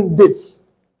resembling this.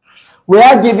 We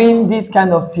are given this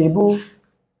kind of table.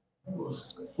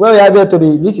 Where we have here to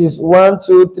be, this is 1,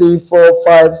 2, 3, 4,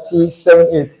 5, 6, 7,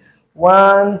 8.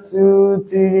 1, 2,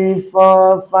 3,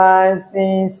 4, 5,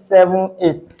 6, 7,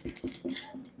 8.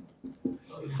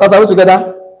 So are we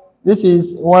together? This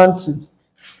is 1, 2.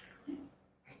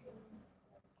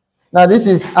 Now this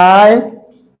is I.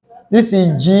 This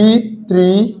is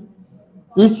G3.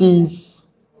 This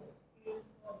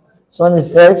one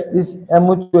is X. This is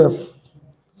M12.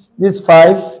 This is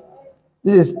 5.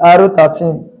 This is arrow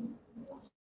 13.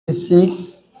 This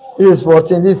is 6. This is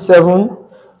 14. This is 7.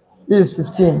 This is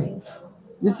 15.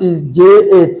 This is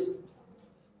J8.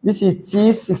 This is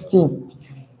T16.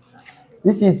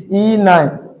 This is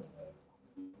E9.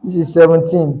 This is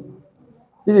 17.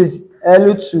 This is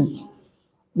L2.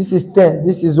 This is 10.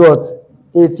 This is what?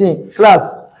 18.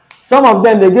 Class, some of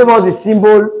them, they gave us the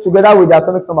symbol together with the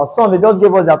atomic number. Some, they just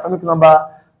gave us the atomic number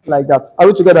like that. Are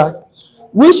we together?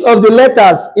 Which of the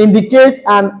letters indicates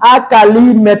an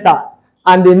alkali metal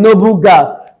and a noble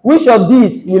gas? Which of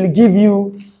these will give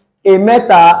you a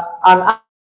metal, an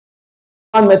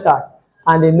metal,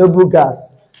 and a noble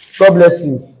gas? God bless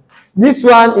you. This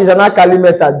one is an alkali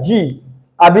metal, G.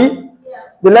 Abi? Yeah.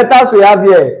 The letters we have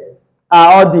here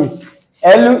are all these.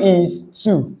 L is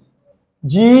 2.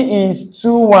 G is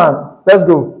 2, 1. Let's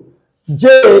go. J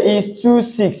is 2,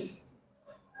 6.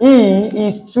 E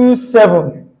is 2,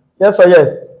 7. Yes or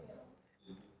yes?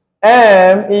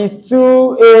 M is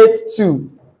 2, 8,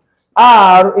 2.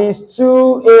 R is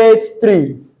 2, 8,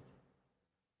 3.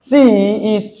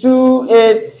 T is 2,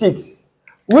 8, 6.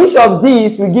 Which of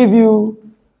these will give you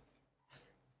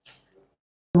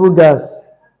noble gas?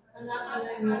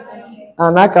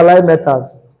 An alkali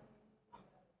metals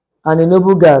and a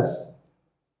noble gas.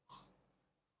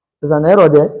 There's an error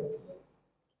there.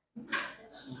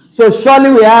 So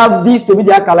surely we have this to be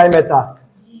the alkali metal.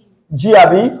 G,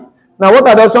 Abi. Now what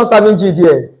are the options having G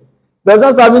there? The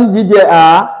options having G there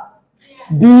are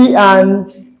B and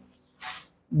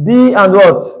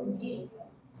what?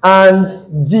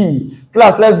 And D.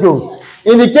 Class, let's go.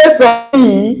 In the case of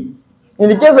B, in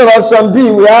the case of option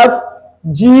B, we have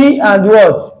G and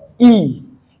what? E.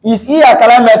 Is E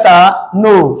alkali metal?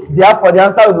 No. Therefore, the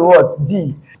answer will be what?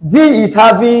 D. D is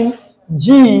having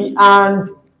G and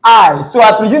I. So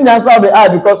I presume the answer will be I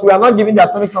because we are not giving the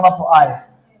atomic number for I.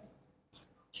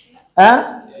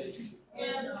 Huh?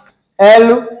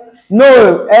 L.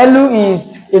 No, L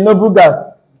is a noble gas.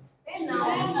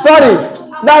 Sorry.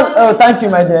 That, thank you,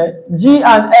 my dear. G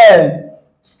and L.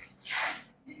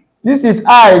 This is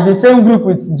I, the same group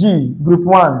with G, group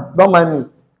 1. Don't mind me.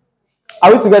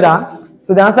 Are we together?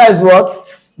 So the answer is what?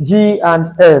 G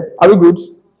and L. Are we good?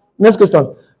 Next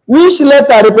question. Which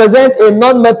letter represents a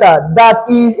non-metal that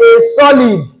is a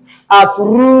solid at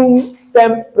room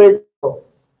temperature?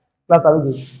 Class, are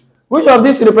we good? Which of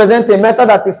these represents a metal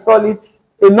that is solid,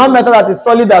 a non-metal that is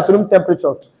solid at room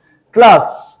temperature?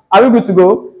 Class, are we good to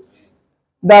go?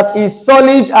 That is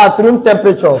solid at room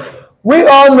temperature. We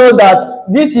all know that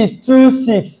this is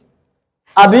 2,6.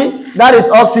 Abi, that is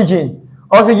oxygen.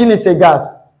 Oxygen is a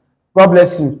gas. God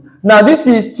bless you. Now this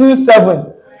is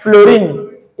 2,7.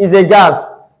 Fluorine is a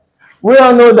gas. We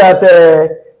all know that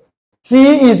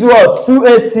T is what?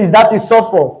 2,8,6. That is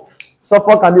sulfur.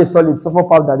 Sulfur can be a solid. Sulfur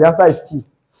powder. The answer is T.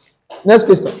 Next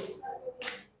question.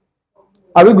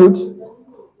 Are we good?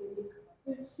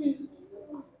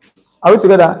 Are we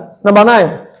together? Number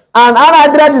 9. An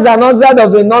anhydride is an oxide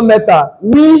of a non-metal.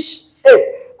 Which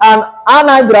an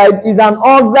anhydride is an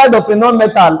oxide of a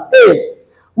non-metal. A.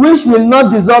 Which will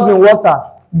not dissolve in water.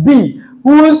 B.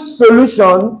 Whose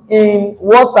solution in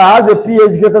water has a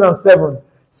pH greater than 7.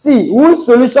 C. Whose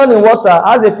solution in water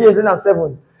has a pH greater than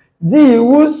 7. D.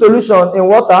 Whose solution in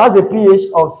water has a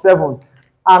pH of 7.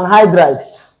 Anhydride.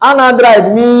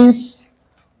 Anhydride means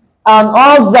an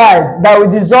oxide that will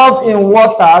dissolve in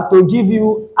water to give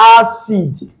you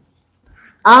acid.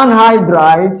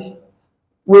 Anhydride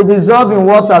will dissolve in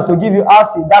water to give you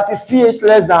acid. That is pH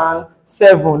less than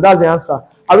 7. That's the answer.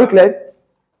 Are we clear?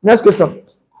 Next question.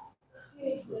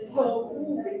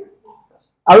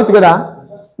 Are we together?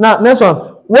 Now, next one.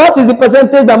 What is the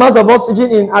percentage amount of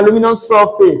oxygen in aluminum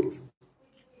sulfate?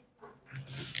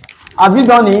 Have you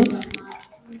done it?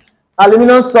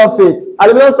 Aluminum sulfate.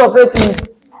 Aluminum sulfate is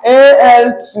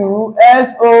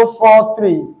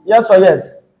Al2SO43. Yes or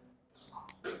yes?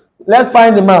 Let's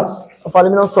find the mass of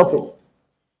aluminum sulfate.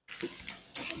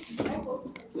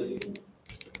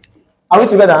 Are we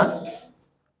together?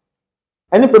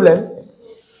 Any problem?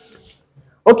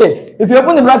 Okay. If you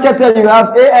open the bracket here, you have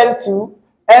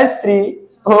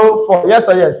Al2S3O4. Yes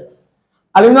or yes?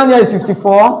 Aluminum here is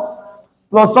 54.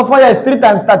 Plus sulfur here is 3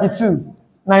 times 32.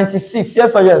 96.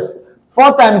 Yes or yes?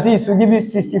 4 times this will give you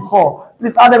 64.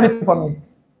 Please add everything for me.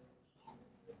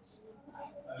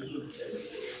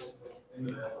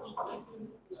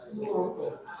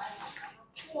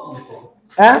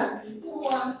 Eh?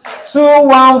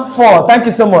 214. Thank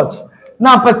you so much.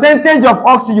 Now, percentage of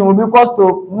oxygen will be equal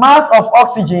to mass of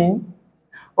oxygen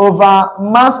over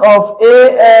mass of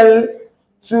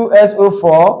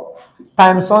Al2SO4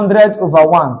 times 100 over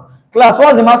 1. Class,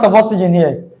 what's the mass of oxygen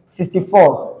here?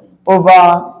 64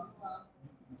 over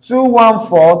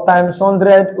 214 times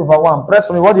 100 over 1. Press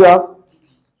for me. What do you have?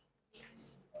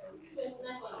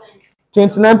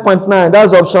 29.9.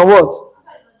 That's option what?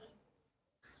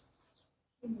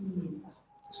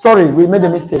 Sorry, we made a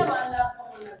mistake.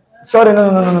 Sorry,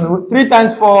 no. 3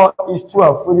 times 4 is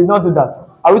 12. We did not do that.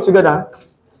 Are we together?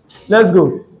 Let's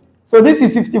go. So this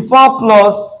is 54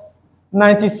 plus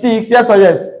 96. Yes or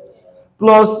yes?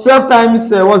 Plus 12 times,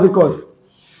 what's it called?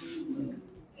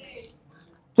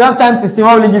 12 times 16,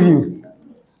 what will it give you?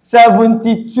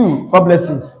 72. God bless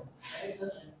you.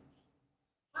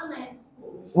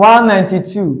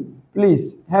 192.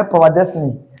 Please help our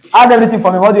destiny. Add everything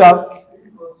for me. What do you have?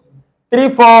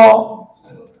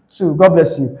 342. God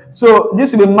bless you. So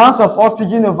this will be mass of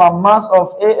oxygen over mass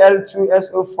of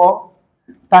Al2SO4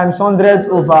 times 100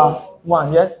 over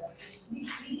 1. Yes?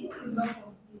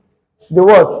 The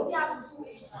what?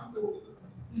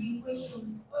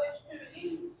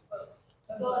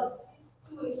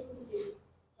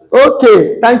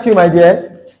 Okay, thank you, my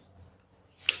dear.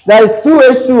 There is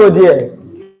 2H2O there.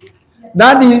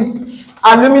 That is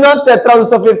aluminum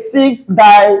tetrasulfate 6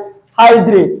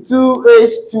 dihydrate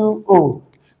 2H2O.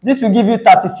 This will give you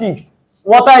 36.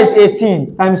 Water is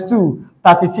 18 times 2,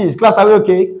 36. Class, are we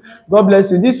okay? God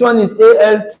bless you. This one is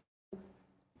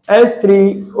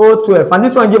Al2S3O12. And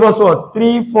this one give us what?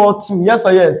 342. Yes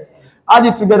or yes? Add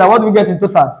it together. What do we get in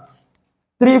total?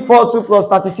 342 plus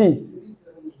 36.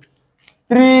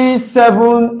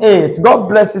 378. God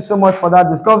bless you so much for that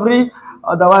discovery.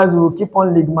 Otherwise, we'll keep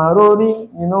on ligmaroning,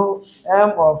 M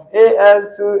of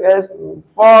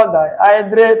Al2S4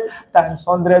 dihydrate times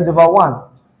 100 over 1.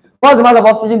 What's the mass of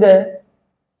oxygen there?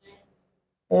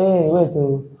 Hey, wait.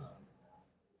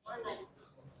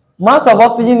 Mass of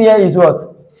oxygen here is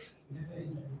what?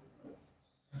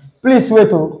 Please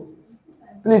wait.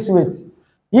 Please wait.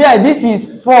 Here, this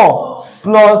is 4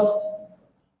 plus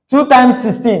 2 times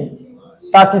 16.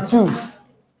 32.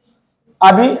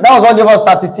 Abi, that was what gave us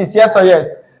 36. Yes or yes?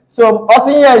 So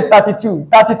oxygen here is 32.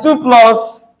 32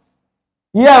 plus,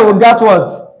 here we got what?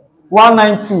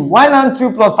 192.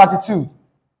 192 plus 32.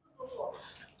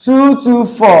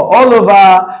 224 all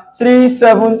over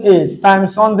 378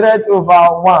 times 100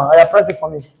 over 1. Press it for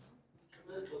me.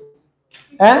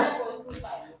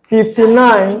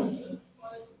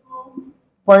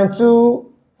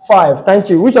 59.25. Thank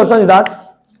you. Which option is that?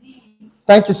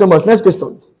 Thank you so much. Next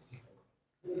question.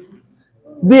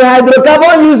 The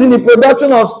hydrocarbon used in the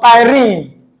production of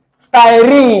styrene.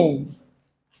 Styrene.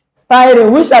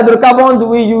 Which hydrocarbon do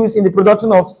we use in the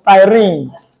production of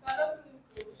styrene?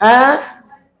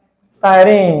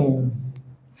 Styrene.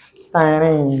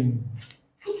 I'm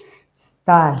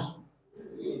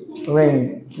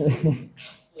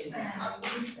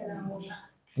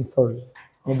sorry.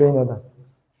 I'm obeying others.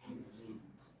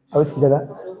 Are we together?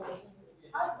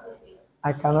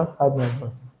 I cannot fight my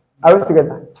boss. Are we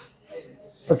together?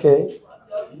 Okay.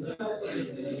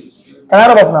 Can I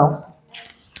rub off now?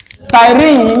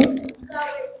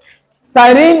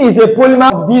 Styrene is a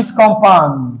polymer of these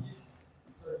compounds.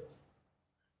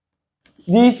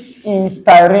 This is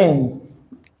styrene.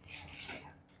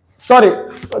 Sorry,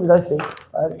 what did I say?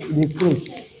 Decrease.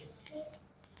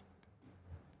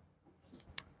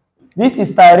 This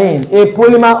is styrene, a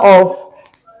polymer of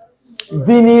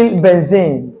vinyl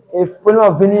benzene. A polymer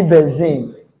of vinyl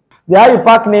benzene. The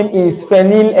IUPAC name is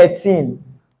phenylethene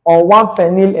or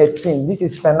 1-phenylethene. This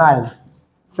is phenylethene.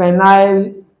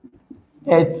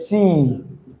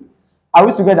 Are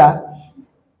we together?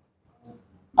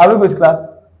 Are we good, class?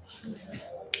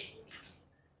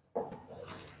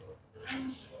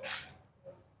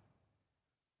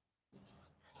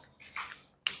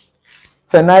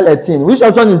 Phenylethene. Which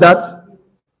option is that?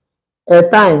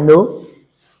 Ethine, no?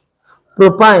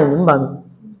 Propine, mbano.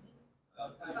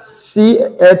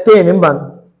 C-ethane,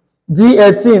 mbano.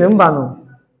 D-ethane, mbano.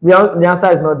 The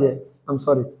answer is not there. I'm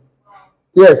sorry.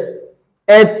 Yes.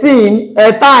 Ethine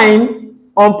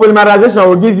on polymerization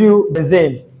will give you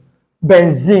benzene.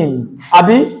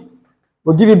 Abi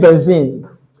will give you benzene.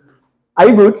 Are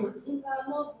you good?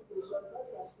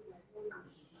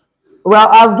 Well,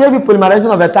 I've gave you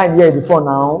polymerization of ethine here before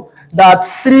now. That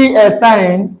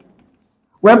 3-ethine,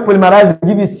 when polymerized, will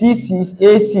give you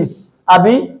C6A6,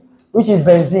 Abi, which is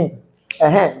benzene.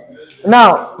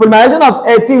 Now, polymerization of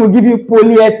ethene will give you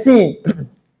polyethene.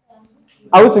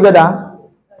 Are we together?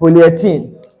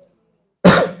 Polyethene.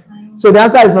 So the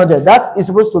answer is not there. That is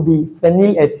supposed to be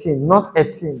phenylethene, not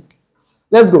ethene.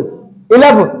 Let's go.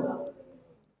 11.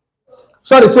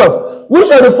 Sorry, 12.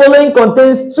 Which of the following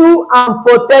contains 2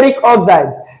 amphoteric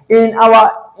oxide? In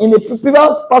the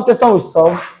previous past question we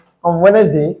solved on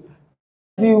Wednesday,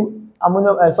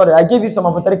 I gave you some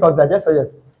amphoteric oxide. Yes or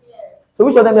yes? Yes. So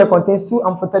which of them here contains 2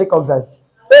 amphoteric oxide?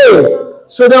 A.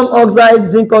 sodium oxide,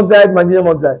 zinc oxide, magnesium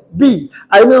oxide. B,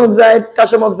 aluminum oxide,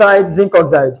 calcium oxide, zinc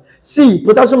oxide. C,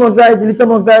 potassium oxide,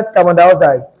 lithium oxide, carbon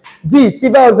dioxide. D,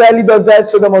 silver oxide, lead oxide,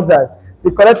 sodium oxide.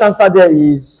 The correct answer there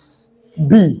is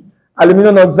B,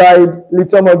 aluminum oxide,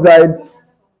 lithium oxide,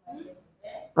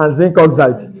 and zinc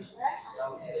oxide.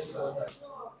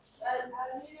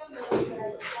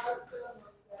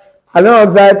 Aluminum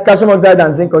oxide, calcium oxide,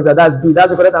 and zinc oxide. That's B. That's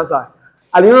the correct answer.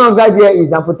 Aluminum oxide here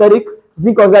is amphoteric.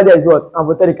 Zinc oxide here is what?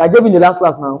 Amphoteric. I gave you in the last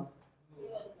class now.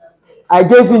 I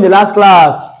gave you in the last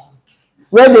class.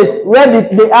 Where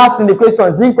they asked in the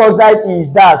question, zinc oxide is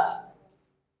dash.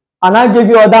 And I gave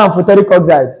you other amphoteric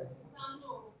oxide.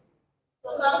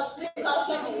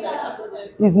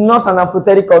 It's not an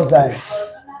amphoteric oxide.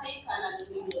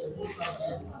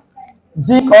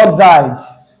 Zinc oxide,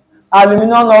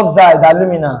 aluminum oxide,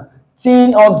 alumina,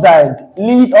 tin oxide,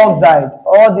 lead oxide,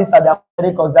 all these are the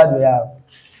amphoteric oxide we have.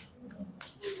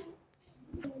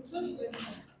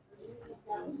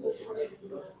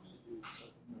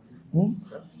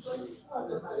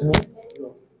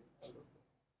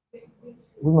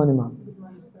 Good morning, ma'am.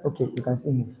 Okay, you can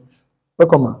see him.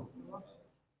 Welcome, ma'am.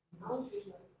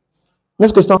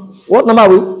 Next question. What number are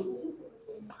we?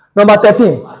 Number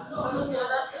 13.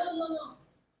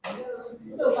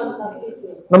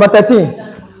 Number 13.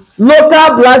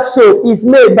 Local black soap is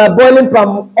made by boiling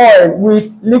palm oil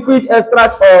with liquid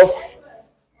extract of.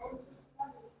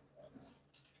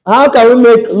 How can we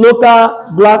make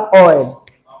local black oil?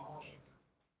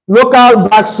 Local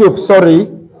black soap, sorry,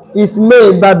 is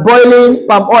made by boiling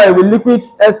palm oil with liquid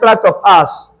extract of ash.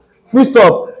 Full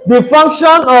stop. The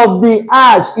function of the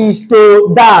ash is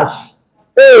to dash.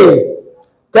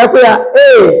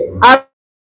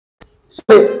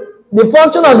 The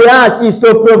function of the ash is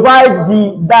to provide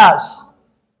the dash.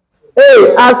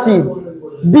 A, acid.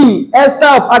 B, ester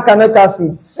of arganic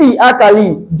acid. C,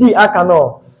 alkali. D,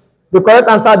 alkanol. The correct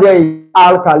answer there is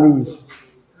alkali.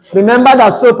 Remember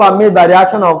that soap are made by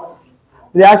reaction of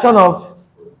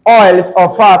oils or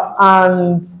fat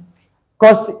and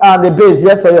the base,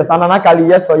 yes or yes, and an alkali,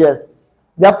 yes or yes.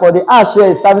 Therefore, the ash here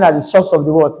is serving as the source of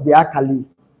the what? The alkali.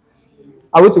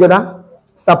 Are we together?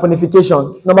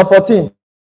 Saponification. Number 14.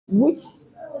 Which?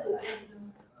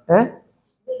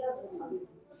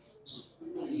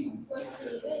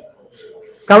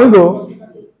 Can we go?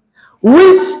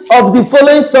 Which of the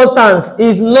following substance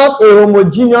is not a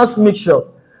homogeneous mixture?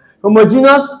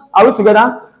 Homogeneous, are we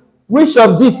together? Which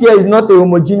of this here is not a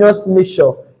homogeneous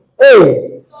mixture?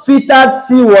 A, filtered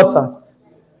seawater.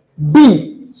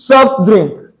 B, soft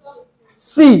drink.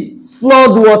 C,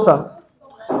 flawed water.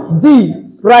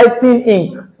 D, writing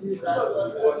ink.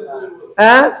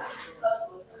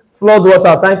 Flawed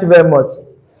water. Thank you very much.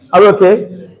 Are we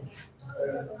okay?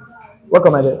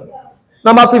 Welcome, my dear.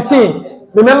 Number 15.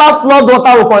 Remember, flawed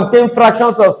water will contain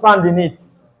fractions of sand in it.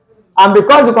 And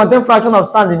because it contains fraction of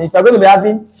sand in it, you're going to be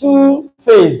having two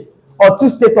phase or two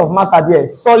state of matter there.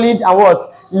 Solid and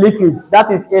what? Liquid. That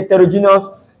is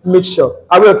heterogeneous mixture.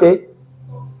 Are we okay?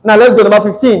 Now let's go number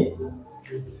 15.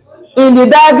 In the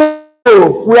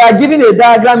diagram, we are given a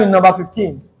diagram in number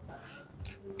 15.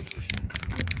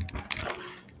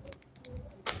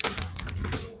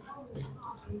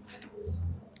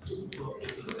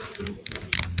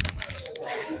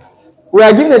 We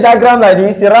are given a diagram like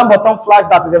this, a round bottom flask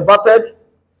that is inverted,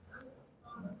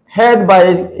 held by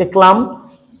a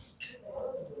clamp,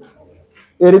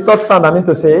 a retort stand, I mean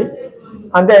to say,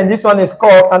 and then this one is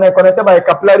corked and then connected by a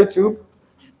capillary tube.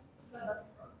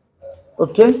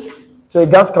 Okay, so a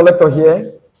gas collector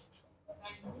here,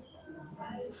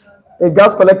 a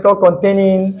gas collector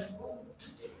containing,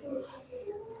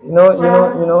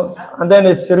 and then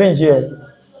a syringe here.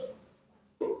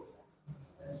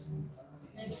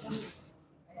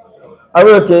 Are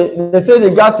we okay? They say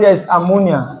the gas here is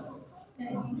ammonia.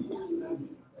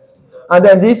 And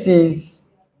then this is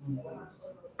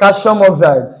calcium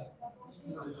oxide,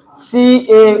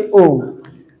 CaO.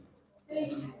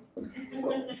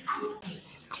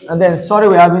 And then, sorry,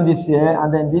 we're having this here.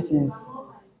 And then this is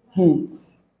heat.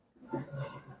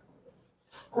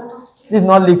 This is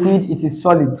not liquid, it is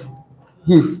solid.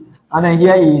 Heat. And then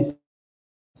here is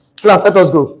class. Let us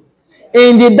go.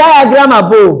 In the diagram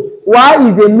above, Y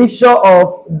is a mixture of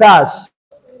dash.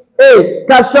 A,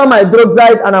 calcium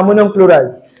hydroxide and ammonium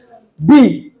chloride.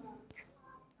 B,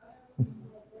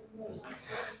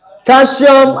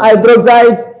 calcium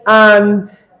hydroxide and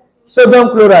sodium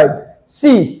chloride.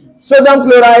 C, sodium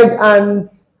chloride and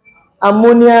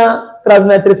ammonia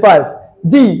trinitrate 5.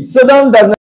 D, sodium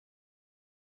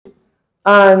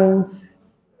and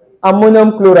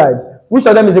ammonium chloride. Which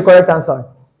of them is the correct answer?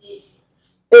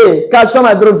 A, calcium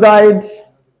hydroxide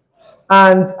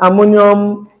and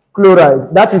ammonium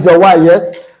chloride. That is your Y,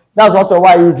 yes? That's what your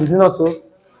Y is it not so?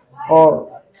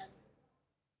 Or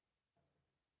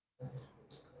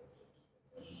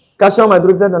calcium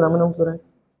hydroxide and ammonium chloride.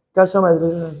 Calcium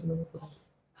hydroxide and ammonium chloride.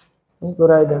 Ammonium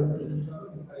chloride and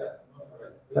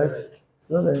like, it's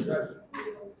not like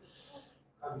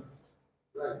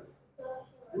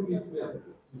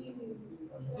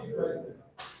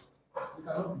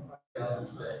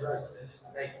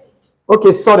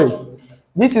okay, sorry.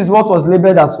 This is what was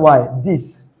labeled as Y.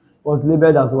 This was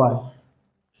labeled as Y.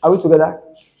 Are we together?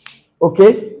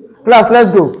 Okay. Class,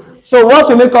 let's go. So what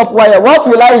will make up Y? What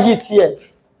will I hit here?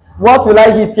 What will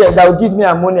I hit here that will give me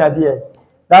ammonia there?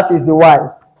 That is the Y.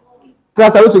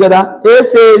 Class, are we together? A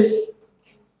says,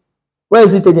 where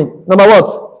is it again? Number what?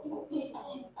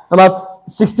 Number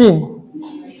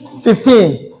 16.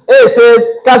 15. A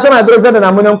says calcium hydroxide and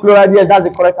ammonium chloride. Yes, that's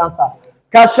the correct answer.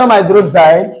 Calcium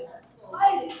hydroxide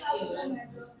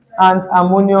and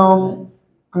ammonium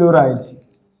chloride.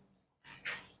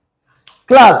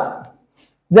 Class,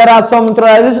 there are some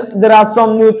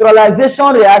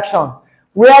neutralization reaction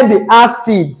where the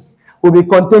acid will be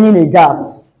containing a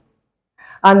gas,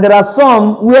 and there are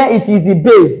some where it is the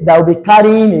base that will be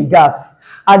carrying a gas.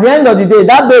 At the end of the day,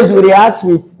 that base will react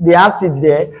with the acid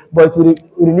there, but it will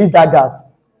release that gas.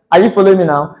 Are you following me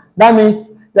now? That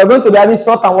means they're going to be having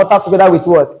salt and water together with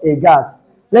what? A gas.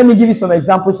 Let me give you some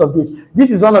examples of this. This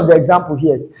is one of the examples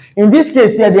here. In this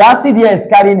case here, the acid here is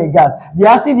carrying a gas. The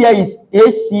acid here is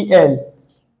HCl,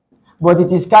 but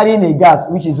it is carrying a gas,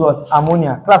 which is what?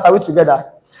 Ammonia. Class, are we together?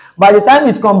 By the time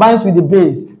it combines with the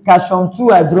base, calcium 2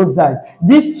 hydroxide,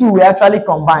 these two will actually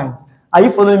combine. Are you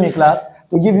following me, class?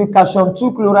 To give you calcium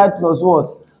 2 chloride plus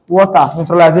what? Water,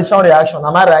 neutralization reaction.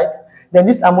 Am I right? Then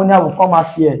this ammonia will come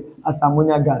out here as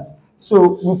ammonia gas.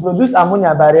 So we produce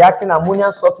ammonia by reacting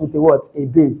ammonia salt with a what? A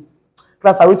base.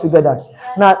 Class, are we together?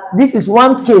 Now, this is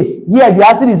one case. Here, the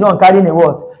acid is on carrying a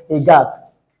what? A gas.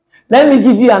 Let me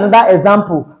give you another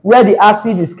example where the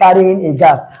acid is carrying a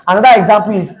gas. Another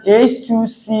example is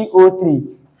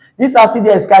H2CO3. This acid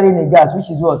here is carrying a gas,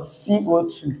 which is what?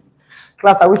 CO2.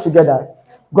 Class, are we together?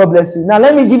 God bless you. Now,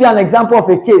 let me give you an example of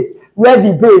a case where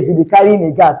the base will be carrying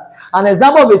a gas. An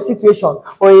example of a situation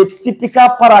or a typical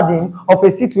paradigm of a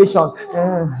situation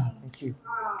thank you,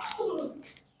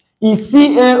 is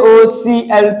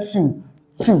CaOCl2.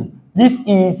 This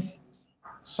is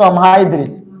some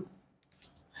hydrate.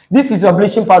 This is your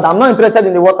bleaching powder. I'm not interested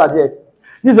in the water there.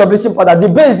 This is your bleaching powder. The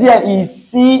base here is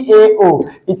CaO.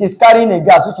 It is carrying a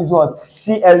gas, which is what?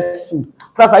 Cl2.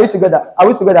 Class, are you together? Are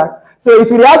we together? So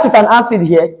it will react with an acid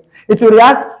here. It will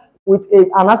react with an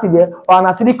acid here, or an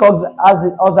acidic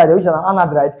oxide, which is an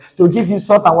anhydride, to give you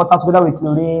salt and water together with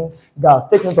chlorine gas.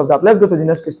 Take note of that. Let's go to the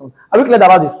next question. Are we clear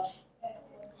about this?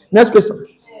 Next question.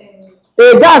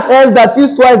 A gas S that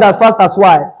fills twice as fast as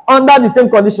Y under the same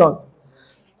condition.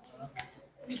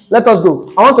 Let us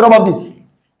go. I want to rub up this.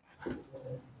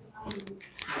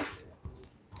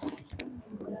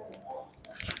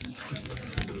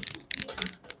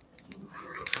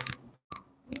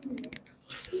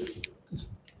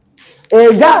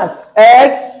 A gas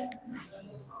X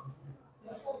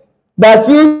that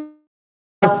fills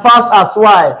as fast as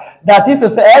Y. That is to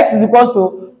say, X is equals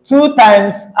to 2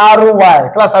 times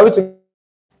RY. Class, are we together?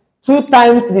 2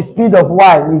 times the speed of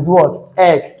Y is what?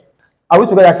 X. Are we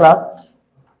together, class?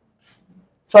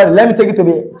 Sorry, let me take it to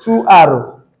be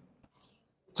 2R.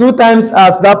 2 times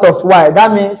as that of Y.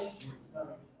 That means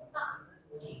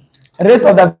rate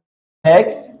of the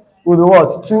X will be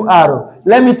what? 2R.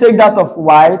 Let me take that of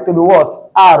Y to be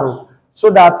what? R. So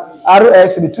that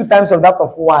RX will be 2 times of that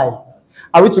of Y.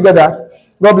 Are we together?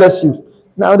 God bless you.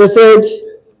 Now they said,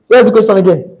 where's the question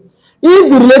again? If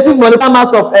the relative molecular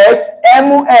mass of X,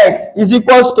 MX, is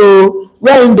equals to,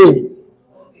 where in the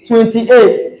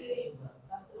 28.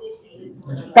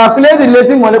 Calculate the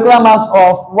relative molecular mass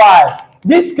of Y.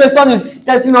 This question is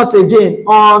testing us again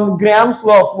on Graham's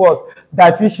law of what?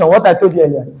 Diffusion, what I told you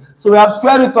earlier. So we have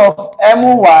square root of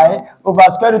MY over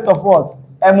square root of what?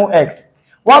 MX.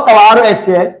 What our RX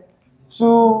here?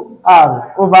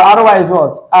 2R over RY is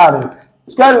what? R.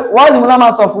 Square root, what is the molecular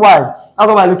mass of Y? That's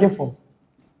what we're looking for.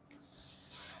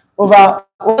 Over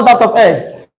what that of X?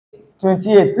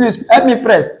 28. Please help me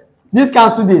press. This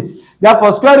cancel this.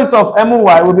 Therefore, square root of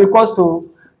MY will be equals to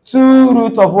 2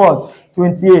 root of what?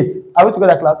 28. Are we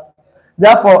together, class?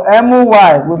 Therefore,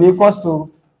 MY will be equals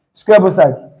to square both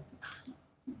sides.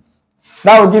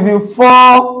 That will give you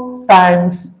 4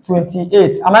 times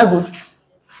 28. Am I good?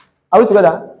 Are we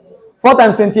together? 4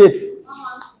 times 28.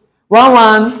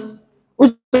 1.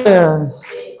 Which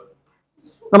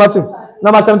number 2?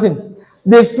 Number 17.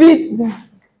 The feed.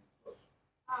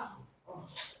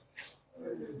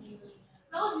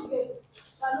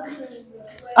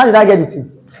 How did I get the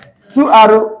 2? 2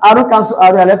 arrow, arrow cancel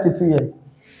arrow, I left the 2 here.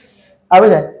 Are we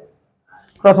there?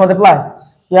 Cross multiply.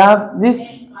 You have this,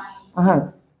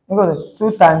 because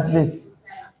 2 times this.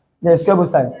 Then square both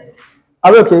sides.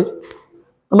 Are we okay?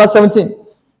 Number 17.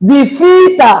 The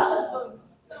filter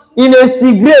in a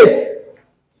cigarette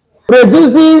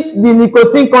reduces the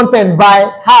nicotine content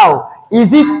by how?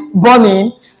 Is it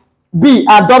burning? B.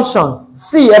 Adsorption.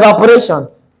 C. Evaporation.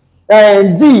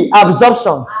 D.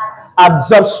 Absorption.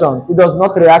 Absorption. It does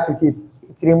not react with it.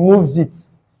 It removes it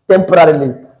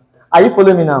temporarily. Are you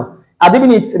following me now?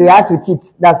 Adibin it react with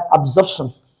it. That's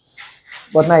absorption.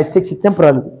 But now it takes it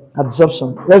temporarily.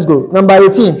 Absorption. Let's go. Number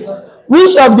 18.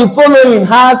 Which of the following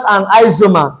has an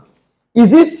isomer?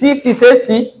 Is it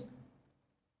C6H6?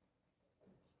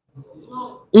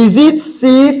 Is it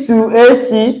C to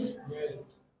H6?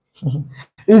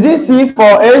 Is it C for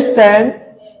H10?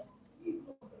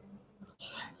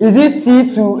 Is it C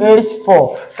to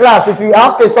H4? Class, if you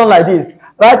have question like this,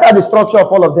 write out the structure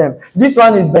of all of them. This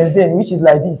one is benzene, which is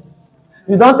like this.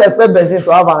 You don't expect benzene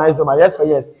to have an isomer, yes or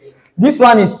yes? This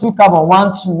one is 2 carbon,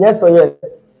 1, 2, yes or yes?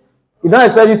 You don't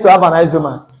expect this to have an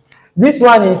isomer. This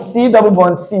one is C double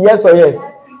bond C, yes or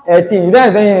yes? 18. You don't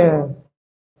expect.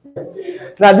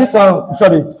 Now this one,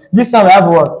 sorry, this one we have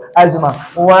what? Isomer.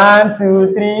 1,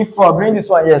 2, 3, 4. Bring this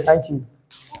one here. Thank you.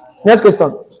 Next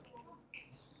question.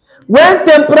 When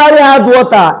temporary hard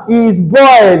water is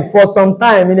boiled for some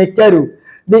time in a kettle,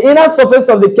 the inner surface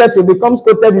of the kettle becomes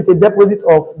coated with a deposit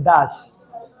of dash.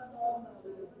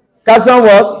 Calcium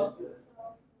what?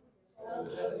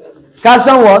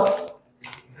 Calcium what?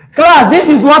 Class, this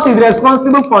is what is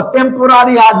responsible for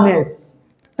temporary hardness.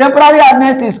 Temporary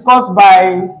hardness is caused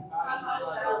by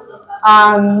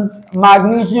and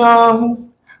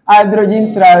magnesium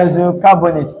hydrogen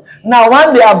triisocarbonate. Now,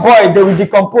 when they are boiled, they will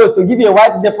decompose to give you a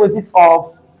white deposit of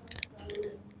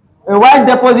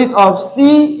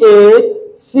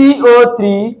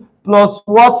CaCO3 plus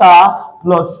water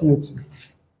plus CO2.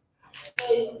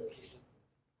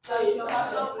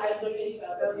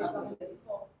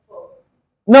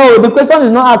 No, the question is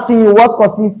not asking you what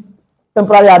causes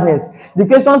temporary hardness. The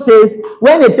question says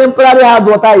when a temporary hard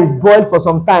water is boiled for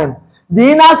some time,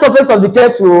 the inner surface of the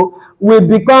kettle will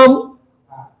become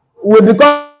a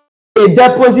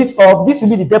deposit of, this will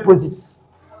be the deposit.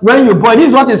 When you boil, this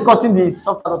is what is causing the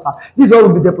soft water. This is what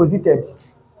will be deposited.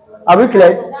 Are we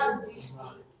clear?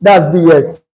 That's B,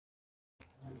 yes.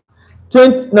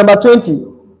 Number 20.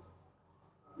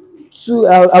 So,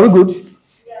 are we good?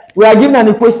 We are given an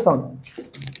equation.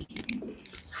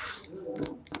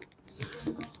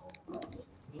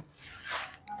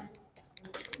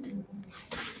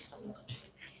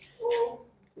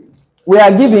 We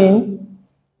are given,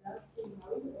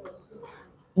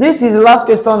 this is the last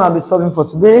question I'll be solving for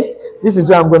today. This is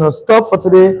where I'm going to stop for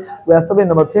today. We are stopping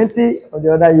number 20 of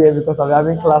the other year because I'll be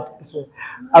having class.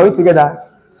 Are we together?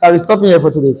 So I'll be stopping here for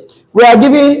today. We are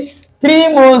given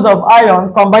 3 moles of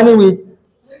iron combining with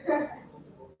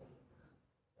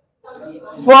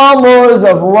 4 moles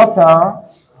of water.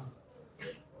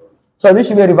 So this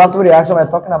should be a reversible reaction. We're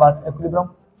talking about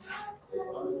equilibrium.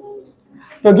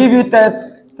 To give you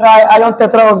iron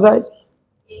tetraoxide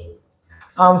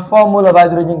and 4 moles of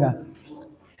hydrogen gas.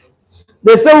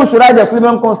 They say we should write the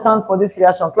equilibrium constant for this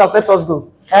reaction. Class, let us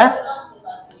go.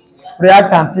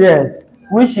 Reactant, yes.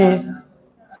 Which is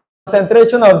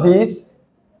concentration of this,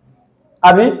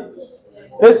 Abi,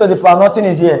 raised to the power, nothing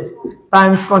is here,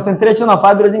 times concentration of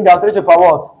hydrogen gas raised to the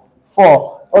power what?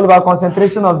 4. All over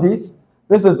concentration of this,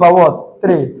 raised to the power what?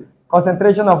 3.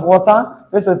 Concentration of water,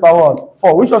 raised to the power what?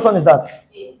 4. Which option is that?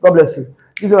 God bless you.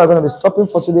 This is what we're going to be stopping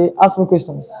for today. Ask me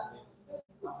questions.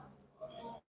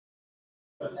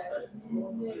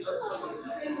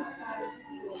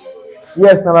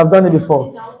 Yes, now I've done it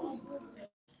before.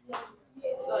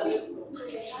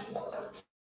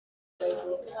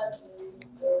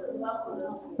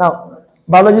 Now,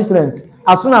 biology students,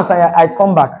 as soon as I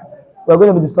come back, we're going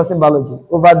to be discussing biology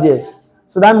over there.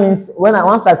 So that means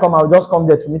once I come, I'll just come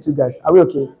there to meet you guys. Are we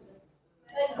okay?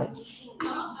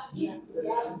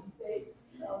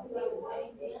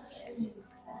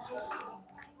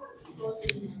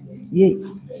 Yeah.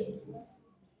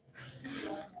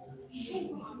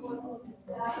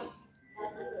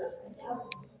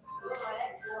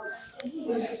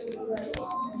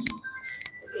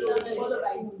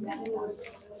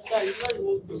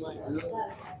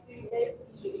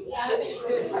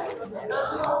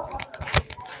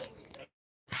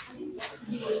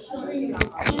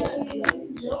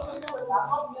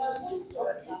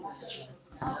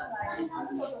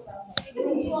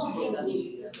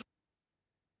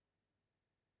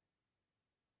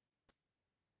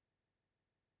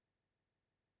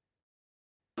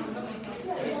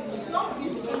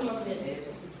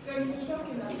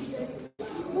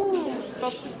 Ooh,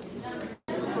 stop it.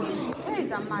 Where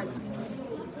is Ahmad?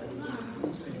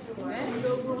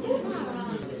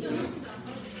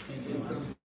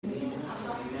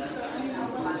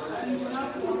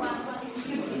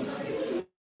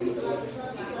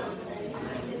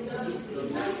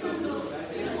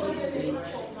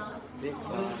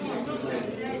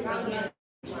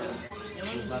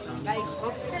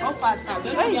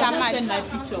 Where is Ahmad? Send my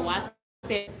picture. What?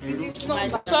 This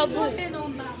number. Trouble.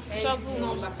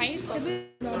 Number. Can you stop?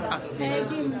 Where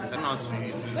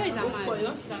is Ahmad?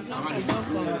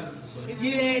 He's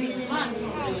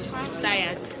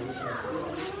tired.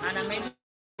 And I'm ready.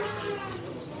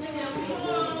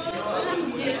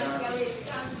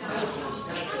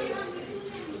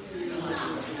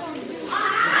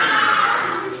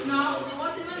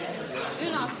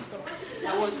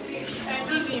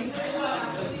 Leave him.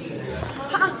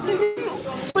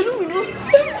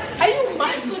 Are you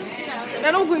mad?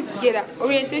 They're not going together.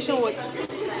 Orientation what?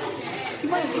 You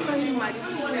mad.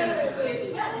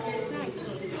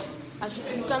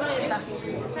 You cannot enter.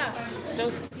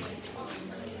 Just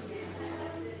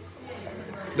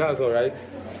That's all right.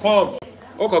 Come.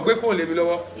 Okay, gbé phone lé mi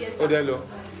lọ́wọ́. Ó dẹ̀ lọ.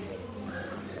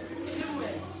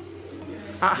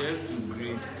 Get to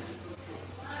grade